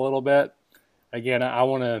freaks out a little bit. Again, I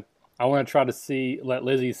want to try to let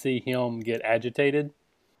Lizzie see him get agitated.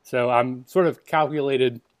 So I'm sort of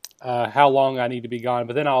calculated how long I need to be gone,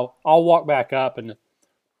 but then I'll walk back up and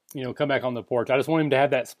come back on the porch. I just want him to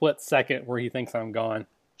have that split second where he thinks I'm gone.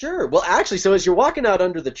 Sure. Well, actually, so as you're walking out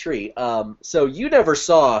under the tree, so you never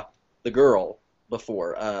saw the girl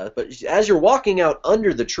before, but as you're walking out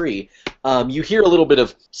under the tree, you hear a little bit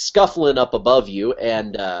of scuffling up above you,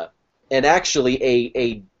 and actually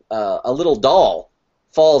a little doll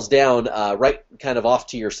falls down right kind of off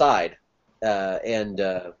to your side, and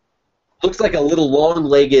looks like a little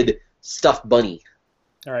long-legged stuffed bunny.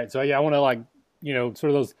 All right, so yeah, I want to sort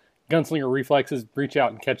of those gunslinger reflexes, reach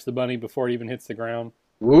out and catch the bunny before it even hits the ground.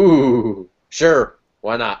 Ooh, sure,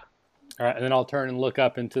 why not? All right, and then I'll turn and look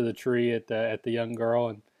up into the tree at the young girl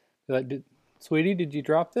and be like, "Sweetie, did you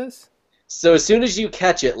drop this?" So as soon as you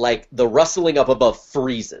catch it, like the rustling up above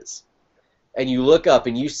freezes, and you look up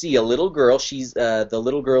and you see a little girl. She's the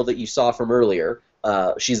little girl that you saw from earlier.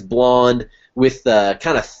 She's blonde with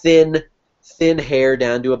kind of thin hair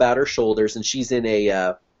down to about her shoulders, and she's in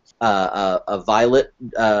a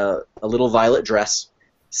little violet dress,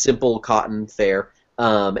 simple cotton fare,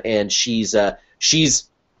 and she's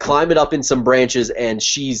climbing up in some branches, and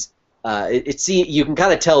you can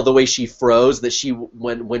kind of tell the way she froze that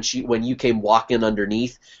when you came walking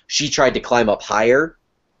underneath, she tried to climb up higher,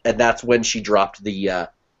 and that's when she dropped the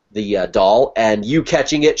doll, and you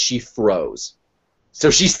catching it, she froze. So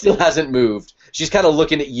she still hasn't moved. She's kind of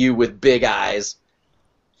looking at you with big eyes.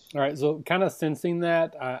 All right, so kind of sensing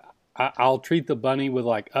that, I'll treat the bunny with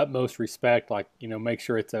utmost respect, make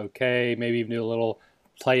sure it's okay, maybe even do a little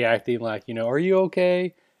play acting are you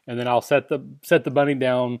okay? And then I'll set the bunny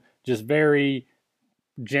down just very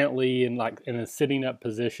gently and in a sitting up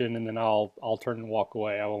position, and then I'll turn and walk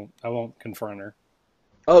away. I won't confront her.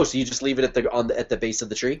 Oh, so you just leave it at the base of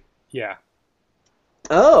the tree? Yeah.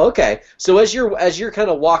 Oh, okay. So as you're kind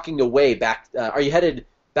of walking away back, are you headed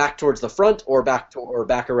back towards the front or back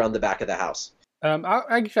around the back of the house?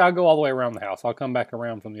 I'll go all the way around the house. I'll come back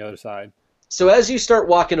around from the other side. So as you start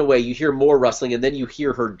walking away, you hear more rustling, and then you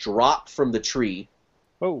hear her drop from the tree.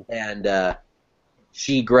 Oh. And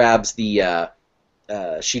she grabs the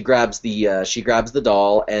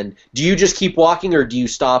doll. And do you just keep walking, or do you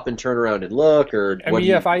stop and turn around and look, or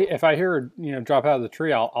if I hear her drop out of the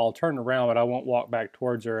tree, I'll turn around, but I won't walk back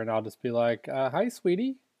towards her, and I'll just be like, "Hi,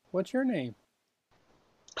 sweetie, what's your name?"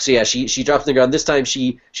 So yeah, she drops on the ground. This time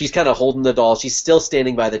she's kind of holding the doll. She's still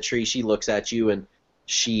standing by the tree. She looks at you, and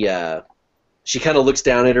she kind of looks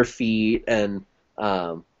down at her feet, and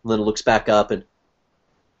then looks back up, and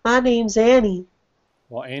 "My name's Annie."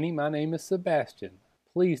 "Well, Annie, my name is Sebastian.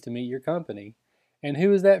 Pleased to meet your company. And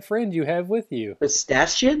who is that friend you have with you?"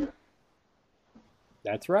 Sebastian?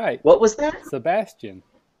 That's right. What was that? Sebastian.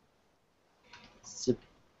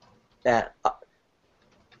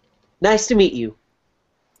 Nice to meet you.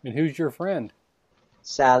 And who's your friend?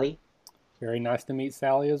 Sally. Very nice to meet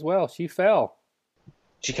Sally as well. She fell.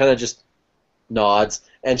 She kind of just nods,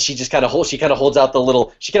 and she kind of holds out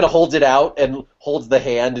she kind of holds it out and holds the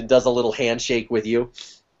hand and does a little handshake with you.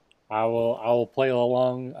 I will play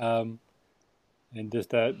along and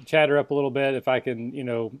just chatter up a little bit. If I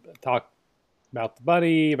can, talk about the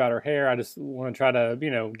bunny, about her hair. I just want to try to,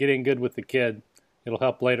 get in good with the kid. It'll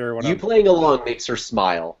help later. Playing along makes her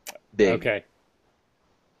smile. Big. Okay.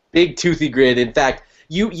 Big toothy grin. In fact,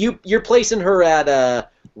 you're placing her at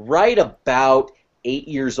right about 8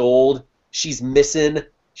 years old. She's missing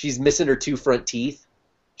She's missing her 2 front teeth.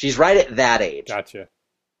 She's right at that age. Gotcha.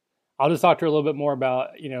 I'll just talk to her a little bit more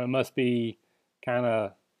about, it must be kind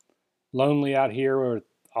of lonely out here with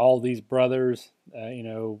all these brothers.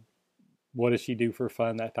 What does she do for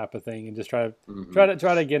fun, that type of thing, and just try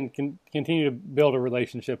to again continue to build a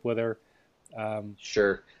relationship with her.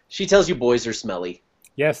 Sure. She tells you boys are smelly.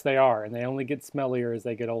 Yes, they are, and they only get smellier as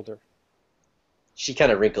they get older. She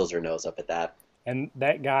kind of wrinkles her nose up at that. And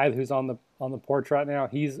that guy who's on the porch right now,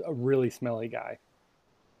 he's a really smelly guy.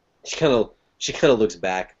 She kind of looks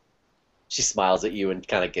back. She smiles at you and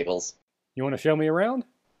kind of giggles. You want to show me around?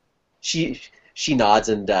 She nods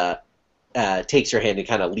and takes your hand and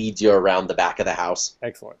kind of leads you around the back of the house.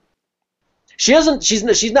 Excellent.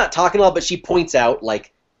 She's not talking a lot, but she points out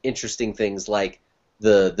like interesting things like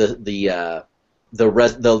the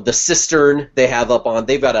cistern they have up on.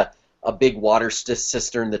 They've got a big water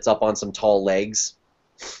cistern that's up on some tall legs,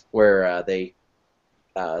 where they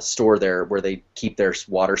where they keep their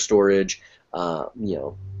water storage.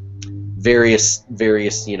 Various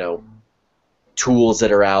tools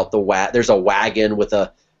that are out. There's a wagon with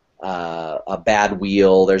a bad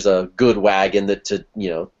wheel. There's a good wagon that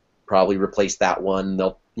probably replace that one.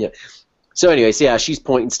 So anyways, yeah, she's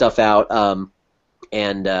pointing stuff out.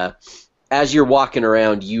 And as you're walking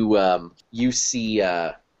around, you see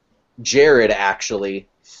Jared actually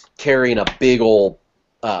carrying a big old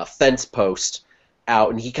fence post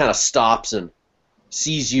out, and he kind of stops and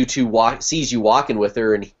sees you walking with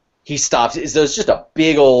her, and he stops. It's just a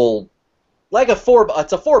big old, like it's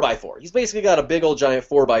a 4x4. He's basically got a big old giant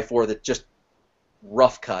 4x4 that's just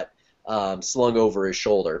rough cut, slung over his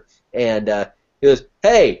shoulder, and he goes,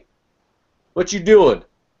 "Hey, what you doing?"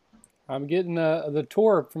 I'm getting the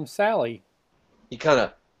tour from Sally. He kind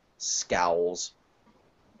of scowls.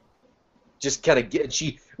 Just kind of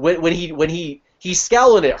he's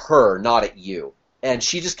scowling at her, not at you, and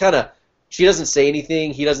she just kind of. She doesn't say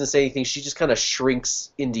anything. He doesn't say anything. She just kind of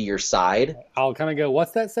shrinks into your side. I'll kind of go,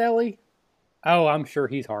 "What's that, Sally?" "Oh, I'm sure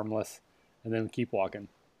he's harmless," and then keep walking.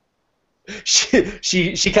 She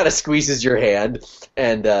kind of squeezes your hand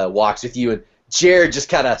and walks with you, and Jared just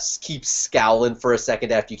kind of keeps scowling for a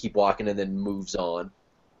second after you keep walking, and then moves on.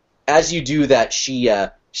 As you do that, she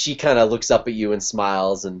kind of looks up at you and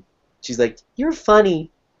smiles, and she's like, "You're funny."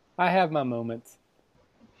 I have my moments.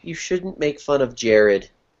 "You shouldn't make fun of Jared."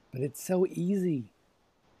 But it's so easy.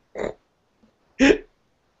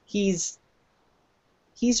 He's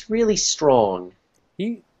really strong.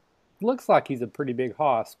 He looks like he's a pretty big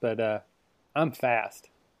hoss, but I'm fast.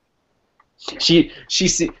 She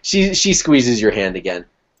squeezes your hand again.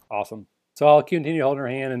 Awesome. So I'll continue holding her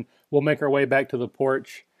hand, and we'll make our way back to the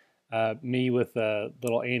porch. Me with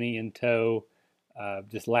little Annie in tow,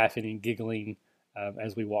 just laughing and giggling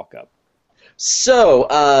as we walk up. So,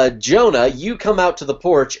 Jonah, you come out to the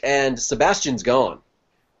porch, and Sebastian's gone.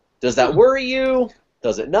 Does that worry you?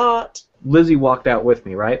 Does it not? Lizzie walked out with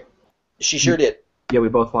me, right? She sure did. Yeah, we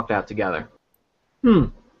both walked out together. I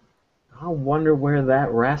wonder where that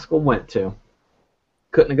rascal went to.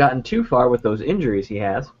 Couldn't have gotten too far with those injuries he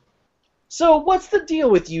has. So, what's the deal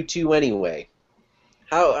with you two anyway?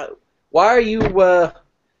 Why are you,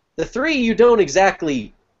 the three you don't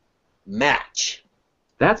exactly match?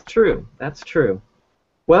 That's true.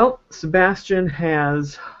 Well, Sebastian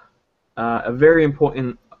has a very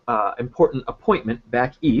important appointment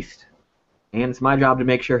back east, and it's my job to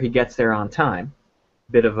make sure he gets there on time.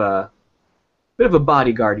 Bit of a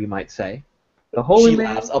bodyguard, you might say. The Holy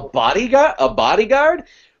Man. Laughs. A bodyguard? A bodyguard?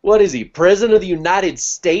 What is he, President of the United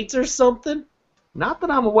States or something? Not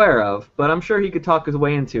that I'm aware of, but I'm sure he could talk his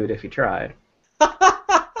way into it if he tried.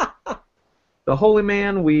 The Holy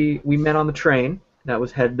Man, we met on the train that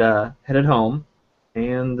was headed home,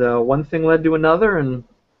 and one thing led to another, and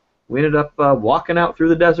we ended up walking out through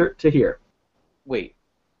the desert to here. Wait,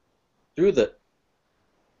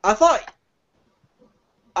 I thought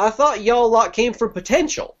y'all lot came from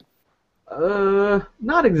Potential.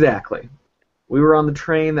 Not exactly. We were on the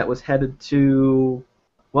train that was headed to.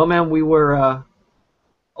 Well, man, we were.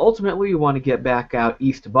 Ultimately, we want to get back out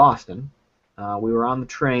east to Boston. We were on the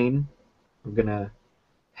train. We're gonna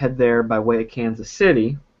head there by way of Kansas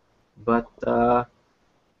City, but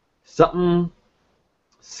something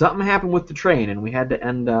happened with the train, and we had to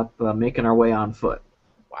end up making our way on foot.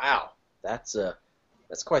 Wow, that's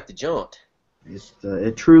quite the jaunt.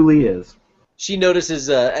 It truly is. She notices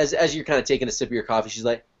as you're kind of taking a sip of your coffee, she's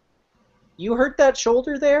like, "You hurt that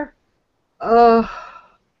shoulder there?"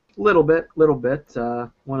 Little bit.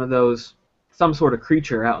 One of those, some sort of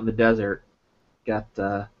creature out in the desert got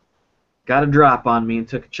a drop on me and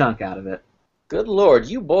took a chunk out of it. Good Lord,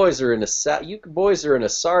 you boys are in a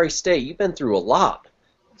sorry state. You've been through a lot.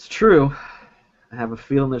 It's true. I have a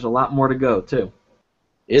feeling there's a lot more to go, too.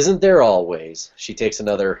 Isn't there always? She takes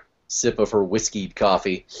another sip of her whiskeyed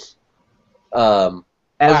coffee. All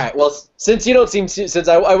right. Well, since you don't seem to, since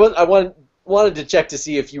I wanted to check to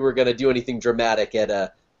see if you were going to do anything dramatic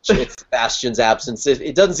at Sebastian's absence.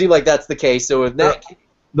 It doesn't seem like that's the case. So if that,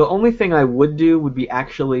 the only thing I would do would be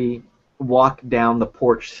actually walk down the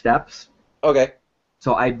porch steps. okay.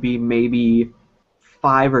 So I'd be maybe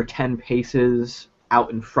 5 or 10 paces out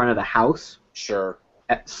in front of the house, Sure.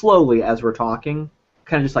 slowly as we're talking.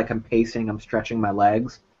 Kind of just like I'm pacing, I'm stretching my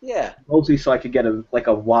legs. Yeah. Mostly so I could get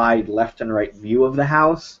a wide left and right view of the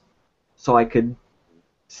house, so I could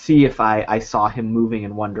see if I saw him moving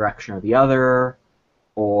in one direction or the other,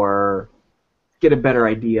 or get a better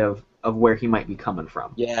idea of where he might be coming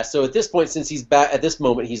from. Yeah. So at this point, since he's back at this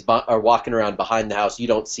moment, he's walking around behind the house. You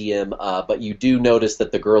don't see him, but you do notice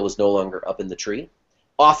that the girl is no longer up in the tree.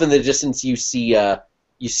 Off in the distance, you see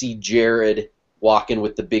Jared walking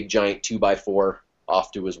with the big giant 2x4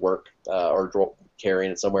 off to his work, or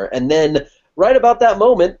carrying it somewhere. And then right about that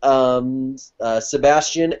moment,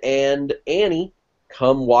 Sebastian and Annie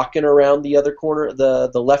come walking around the other corner,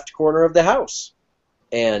 the left corner of the house.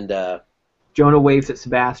 And Jonah waves at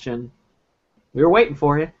Sebastian. We were waiting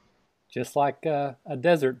for you. Just like a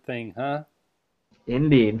desert thing, huh?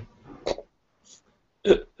 Indeed.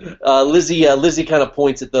 Lizzie kind of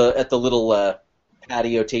points at the little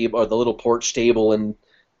patio table, or the little porch table, and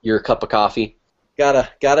your cup of coffee. Got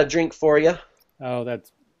a drink for you. Oh,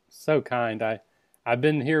 that's so kind. I've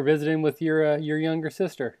been here visiting with your younger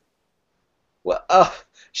sister. Well,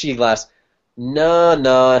 she laughs.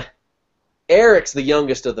 No. Eric's the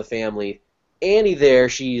youngest of the family. Annie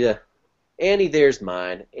there's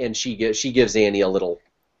mine, and she gives Annie a little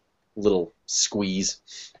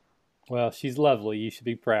squeeze. Well, she's lovely. You should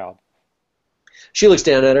be proud. She looks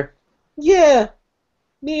down at her. Yeah,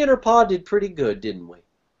 me and her pa did pretty good, didn't we?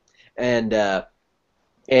 And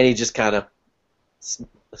Annie just kind of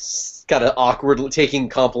awkwardly taking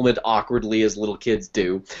compliment awkwardly, as little kids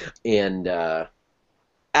do. And at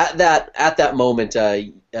that moment,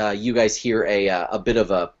 you guys hear a bit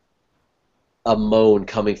of a moan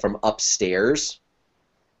coming from upstairs,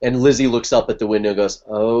 and Lizzie looks up at the window and goes,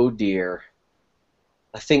 "Oh dear,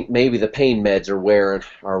 I think maybe the pain meds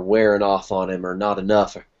are wearing off on him, or not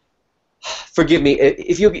enough. Forgive me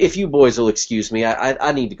if you boys will excuse me.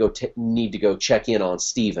 I need to go check in on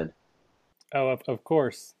Steven." Oh, of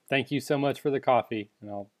course. Thank you so much for the coffee,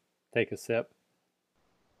 and I'll take a sip.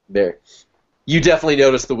 There. You definitely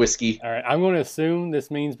noticed the whiskey. All right, I'm going to assume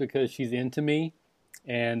this means because she's into me,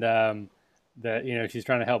 and that she's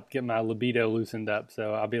trying to help get my libido loosened up.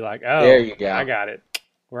 So I'll be like, "Oh, there you go. I got it.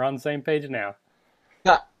 We're on the same page now."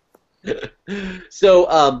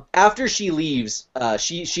 So after she leaves,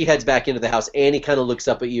 she heads back into the house. Annie kind of looks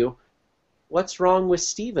up at you. What's wrong with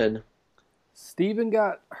Steven? Steven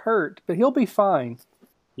got hurt, but he'll be fine.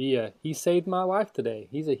 He saved my life today.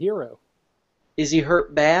 He's a hero. Is he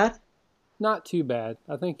hurt bad? Not too bad.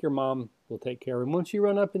 I think your mom will take care of him. Once you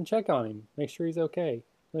run up and check on him, make sure he's okay.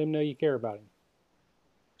 Let him know you care about him.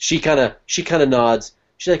 She kind of nods.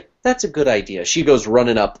 She's like, "That's a good idea." She goes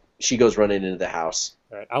running into the house.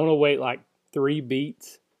 All right, I want to wait like 3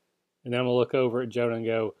 beats, and then I'm going to look over at Jonah and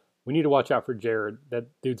go, "We need to watch out for Jared. That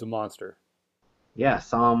dude's a monster." Yeah,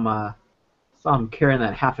 saw him carrying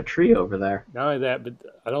that half a tree over there. Not only that, but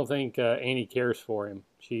I don't think Annie cares for him.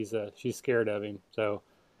 She's scared of him. So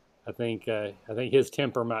I think his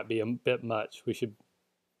temper might be a bit much. We should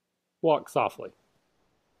walk softly.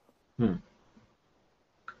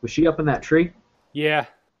 Was she up in that tree? Yeah.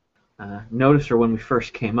 Noticed her when we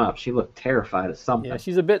first came up. She looked terrified of something. Yeah,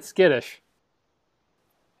 she's a bit skittish.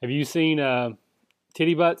 Have you seen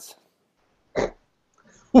titty butts?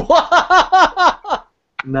 No,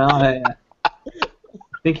 I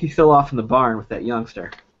think he's still off in the barn with that youngster.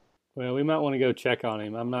 Well, we might want to go check on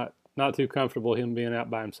him. I'm not too comfortable him being out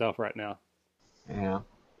by himself right now. Yeah.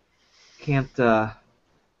 Can't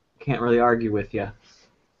really argue with you.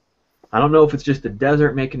 I don't know if it's just the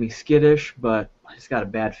desert making me skittish, but I just got a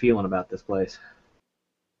bad feeling about this place.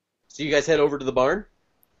 So you guys head over to the barn?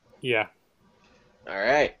 Yeah. All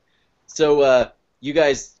right. So you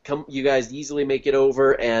guys easily make it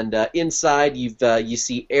over, and inside you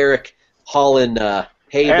see Eric hauling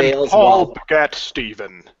hay bales. And Paul begat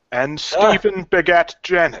Stephen, and Stephen begat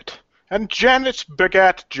Janet, and Janet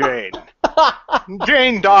begat Jane.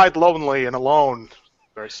 Jane died lonely and alone.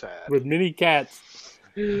 Very sad. With many cats.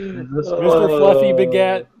 Mr. Fluffy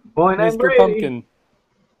begat Mr. Pumpkin.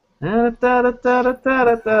 I'm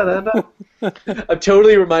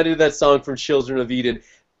totally reminded of that song from Children of Eden.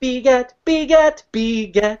 begotten,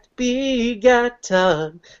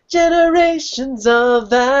 generations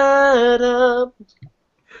of Adam.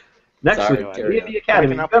 Next Sorry, week, carry the Academy,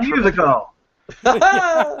 Picking up the the musical.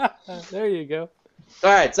 There you go. All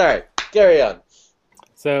right, sorry. Carry on.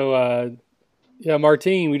 So, yeah,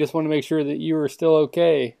 Martine, we just want to make sure that you are still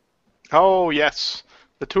okay. Oh, yes.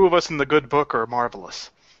 The two of us in the good book are marvelous.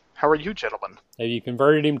 How are you, gentlemen? Have you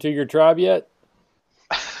converted him to your tribe yet?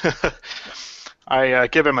 I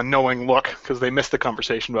give him a knowing look because they missed the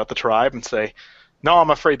conversation about the tribe and say, no, I'm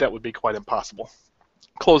afraid that would be quite impossible.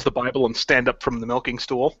 Close the Bible and stand up from the milking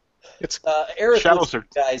stool. It's Eric shadows looks are... at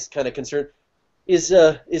you guys kind of concerned. Is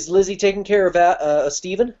Lizzie taking care of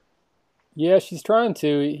Stephen? Yeah, she's trying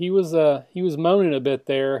to. He was moaning a bit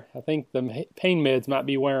there. I think the pain meds might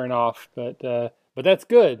be wearing off, but that's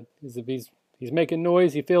good. Because if he's making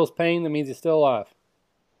noise, he feels pain, that means he's still alive.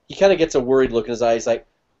 He kind of gets a worried look in his eyes, like,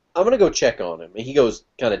 I'm going to go check on him. And he goes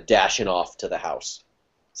kind of dashing off to the house.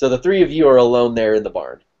 So the three of you are alone there in the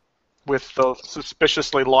barn. with the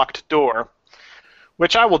suspiciously locked door,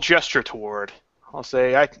 which I will gesture toward. I'll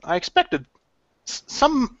say, I expected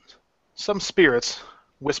some spirits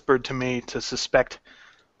whispered to me to suspect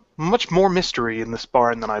much more mystery in this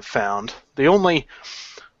barn than I've found. The only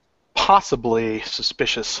possibly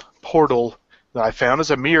suspicious portal that I found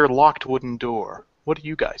is a mere locked wooden door. What do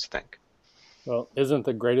you guys think? Well, isn't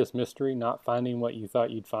the greatest mystery not finding what you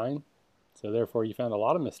thought you'd find? So therefore you found a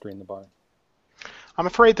lot of mystery in the barn. I'm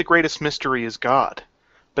afraid the greatest mystery is God.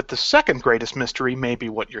 But the second greatest mystery may be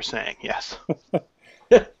what you're saying, yes.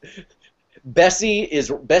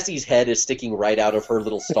 Bessie's head is sticking right out of her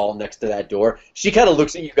little stall next to that door. She kind of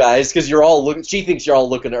looks at you guys because you're all looking. She thinks you're all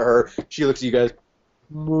looking at her. She looks at you guys.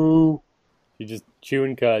 Moo. You just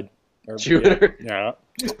chewing cud. Chewing her. Yeah.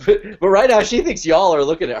 But right now she thinks y'all are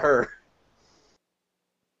looking at her.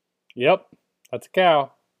 Yep. That's a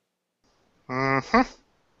cow. Mm-hmm.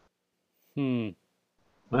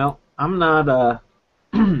 Well, I'm not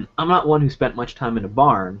I'm not one who spent much time in a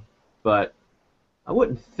barn, but I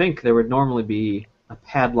wouldn't think there would normally be a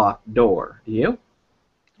padlocked door. Do you?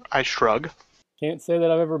 I shrug. Can't say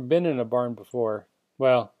that I've ever been in a barn before.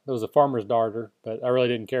 Well, there was a farmer's daughter, but I really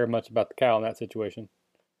didn't care much about the cow in that situation.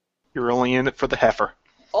 You're only in it for the heifer.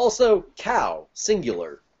 Also, cow,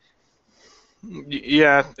 singular.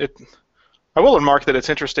 Yeah, I will remark that it's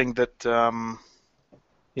interesting that the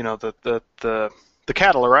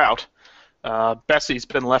cattle are out. Bessie's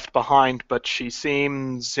been left behind, but she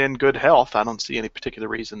seems in good health. I don't see any particular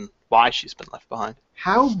reason why she's been left behind.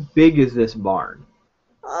 How big is this barn?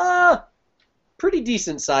 Pretty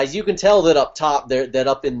decent size. You can tell that up top, that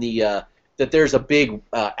up in the that there's a big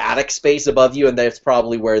attic space above you, and that's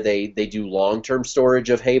probably where they do long-term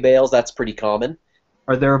storage of hay bales. That's pretty common.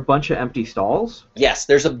 Are there a bunch of empty stalls? Yes,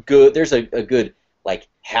 there's a good like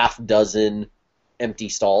half dozen empty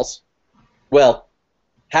stalls. Well,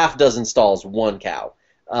 half dozen stalls, one cow.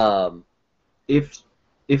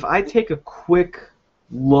 If I take a quick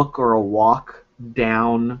look or a walk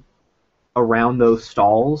down around those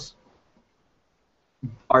stalls,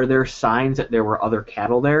 are there signs that there were other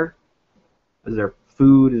cattle there? Is there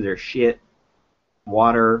food? Is there shit?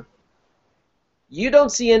 Water? You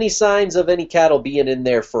don't see any signs of any cattle being in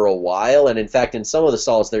there for a while, and in fact, in some of the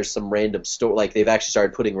stalls, there's some random like they've actually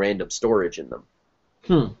started putting random storage in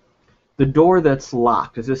them. The door that's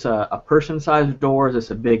locked, is this a person-sized door? Is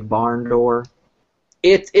this a big barn door?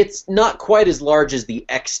 It's not quite as large as the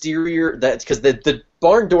exterior, because the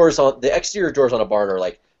barn doors the exterior doors on a barn are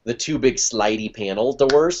like the two big slidey panel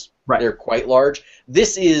doors. Right. They're quite large.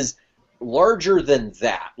 This is larger than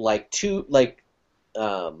that, but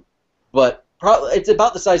it's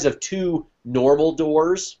about the size of two normal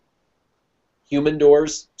doors, human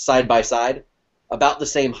doors, side by side, about the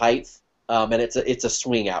same height, and it's a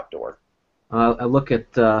swing out door. I look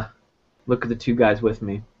at the two guys with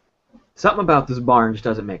me. Something about this barn just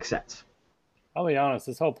doesn't make sense. I'll be honest,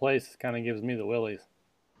 this whole place kind of gives me the willies.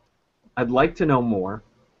 I'd like to know more.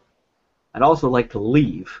 I'd also like to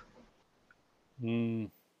leave. I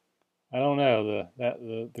don't know.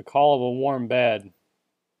 The call of a warm bed,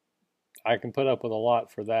 I can put up with a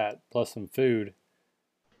lot for that, plus some food.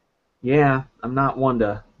 Yeah, I'm not one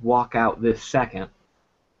to walk out this second.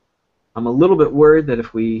 I'm a little bit worried that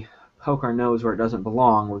if we poke our nose where it doesn't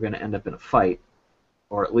belong, we're going to end up in a fight,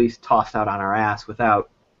 or at least tossed out on our ass without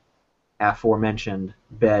aforementioned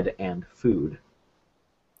bed and food.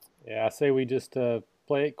 Yeah, I say we just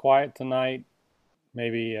play it quiet tonight.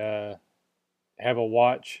 Maybe have a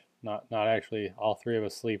watch, not actually all three of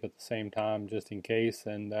us sleep at the same time, just in case,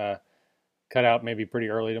 and cut out maybe pretty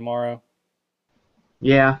early tomorrow.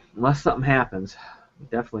 Yeah, unless something happens, we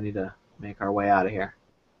definitely need to make our way out of here.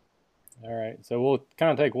 All right, so we'll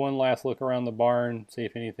kind of take one last look around the barn, see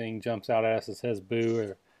if anything jumps out at us that says boo,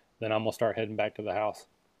 or then I'm gonna start heading back to the house.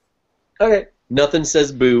 Okay. Nothing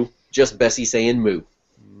says boo, just Bessie saying moo.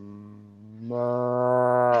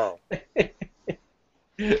 No.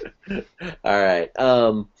 All right.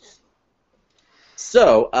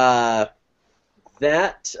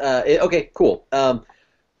 Okay, cool.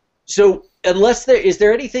 So unless is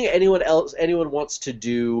there anything anyone wants to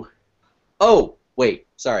do? Oh, wait,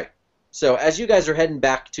 sorry. So as you guys are heading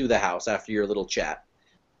back to the house after your little chat,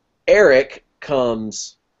 Eric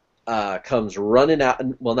comes running out.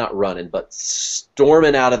 Well, not running, but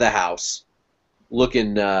storming out of the house,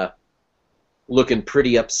 looking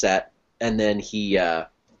pretty upset. And then he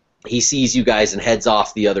sees you guys and heads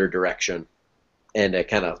off the other direction, and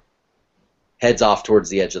kind of heads off towards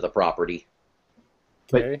the edge of the property.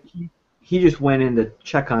 Okay. But he just went in to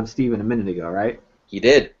check on Steven a minute ago, right? He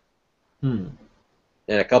did. Hmm.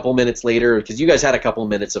 And a couple minutes later, because you guys had a couple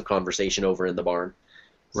minutes of conversation over in the barn.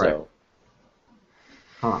 Right. So,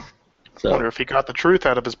 Huh. I wonder if he got the truth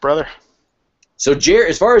out of his brother. So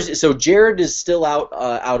Jared is still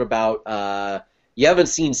out about. You haven't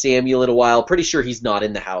seen Samuel in a while. Pretty sure he's not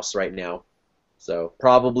in the house right now. So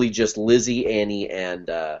probably just Lizzie, Annie, and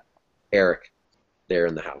Eric there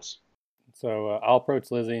in the house. So I'll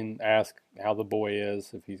approach Lizzie and ask how the boy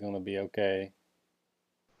is, if he's going to be okay.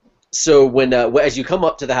 So when as you come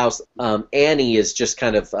up to the house, Annie is just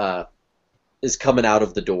kind of is coming out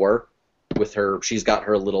of the door with her. She's got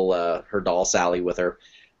her little her doll Sally with her.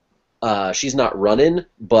 She's not running,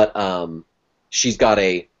 but she's got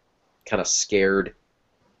a kind of scared,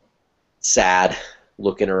 sad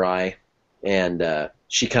look in her eye, and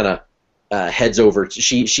she kind of heads over.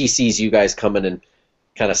 She sees you guys coming and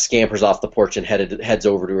kind of scampers off the porch and heads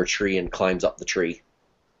over to her tree and climbs up the tree.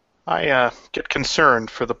 I get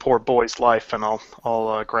concerned for the poor boy's life, and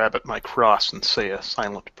I'll grab at my cross and say a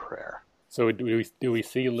silent prayer. So do we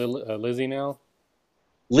see Lizzie now?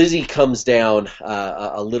 Lizzie comes down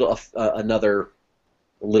another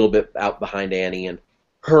little bit out behind Annie, and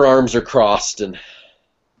her arms are crossed, and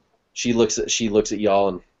she looks at y'all,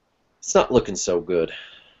 and it's not looking so good.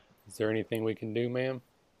 Is there anything we can do, ma'am?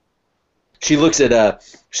 She looks at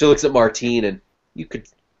Martine, and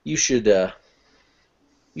you should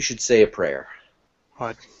say a prayer.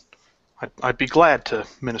 I'd be glad to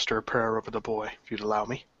minister a prayer over the boy, if you'd allow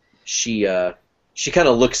me. She kind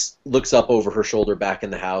of looks up over her shoulder back in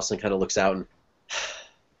the house and kind of looks out and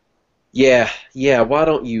yeah, why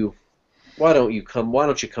don't you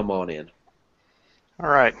come on in? All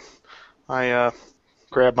right. I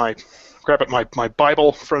grab at my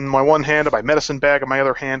Bible from my one hand and my medicine bag in my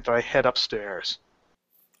other hand, and I head upstairs.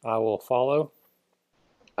 I will follow.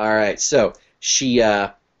 All right. So she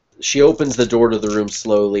opens the door to the room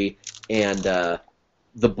slowly, and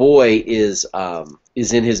the boy is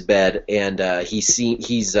in his bed, and he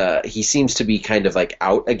seems to be kind of like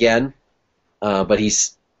out again, but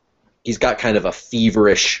he's got kind of a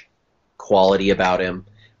feverish quality about him,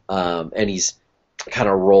 and he's kind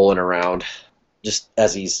of rolling around just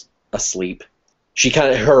as he's asleep.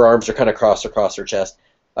 Her arms are kind of crossed across her chest.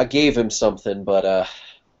 I gave him something, but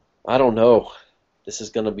I don't know. This is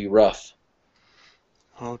gonna be rough.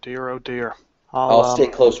 Oh dear, oh dear. I'll stay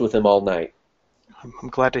close with him all night. I'm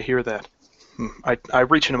glad to hear that. I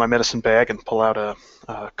reach into my medicine bag and pull out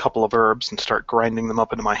a couple of herbs and start grinding them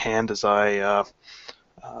up into my hand as I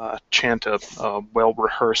chant a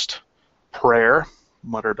well-rehearsed prayer,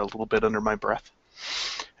 muttered a little bit under my breath.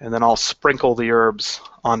 And then I'll sprinkle the herbs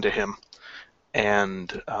onto him,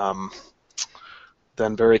 and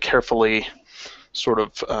then very carefully sort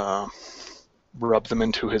of rub them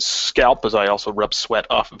into his scalp as I also rub sweat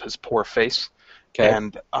off of his poor face. Okay.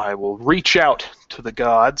 And I will reach out to the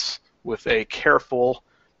gods with a careful,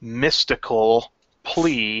 mystical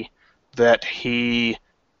plea that he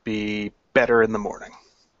be better in the morning.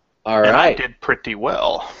 All and right. I did pretty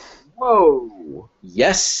well. Whoa!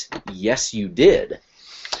 Yes, you did.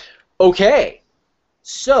 Okay,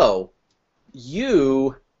 so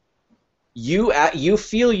you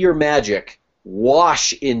feel your magic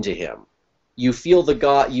wash into him. You feel the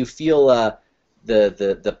god. You feel you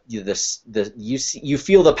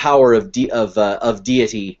feel the power of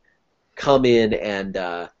deity come in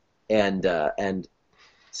and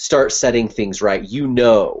start setting things right.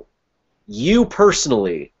 You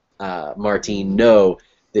personally, Martine, know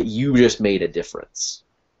that you just made a difference.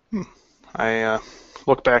 I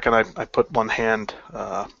look back and I put one hand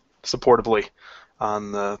supportively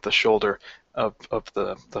on the shoulder of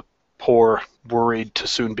the poor, worried, to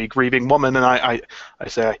soon be grieving woman, and I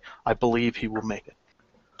say, I believe he will make it.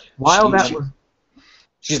 While that was...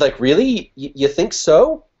 She's like, really? You think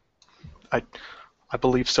so? I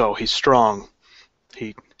believe so. He's strong.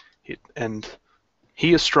 He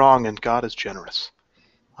is strong, and God is generous.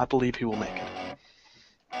 I believe he will make it.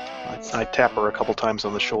 I tap her a couple times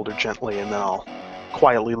on the shoulder gently, and then I'll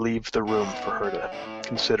quietly leave the room for her to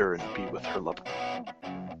consider and be with her lover.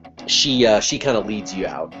 She kind of leads you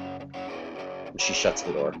out. And she shuts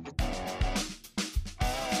the door.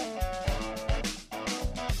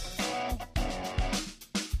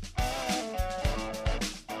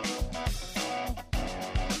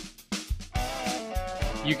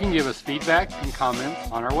 You can give us feedback and comments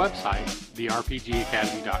on our website,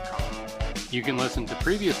 therpgacademy.com. You can listen to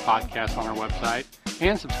previous podcasts on our website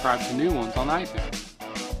and subscribe to new ones on iTunes.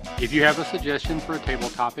 If you have a suggestion for a table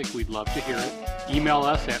topic, we'd love to hear it. Email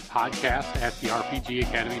us at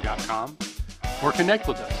podcast@therpgacademy.com or connect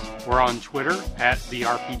with us. We're on Twitter at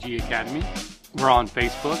therpgacademy. We're on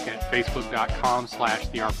Facebook at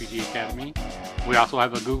facebook.com/therpgacademy. We also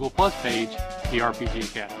have a Google Plus page, The RPG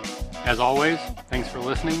Academy. As always, thanks for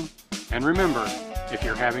listening, and remember, if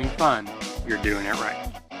you're having fun, you're doing it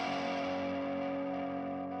right.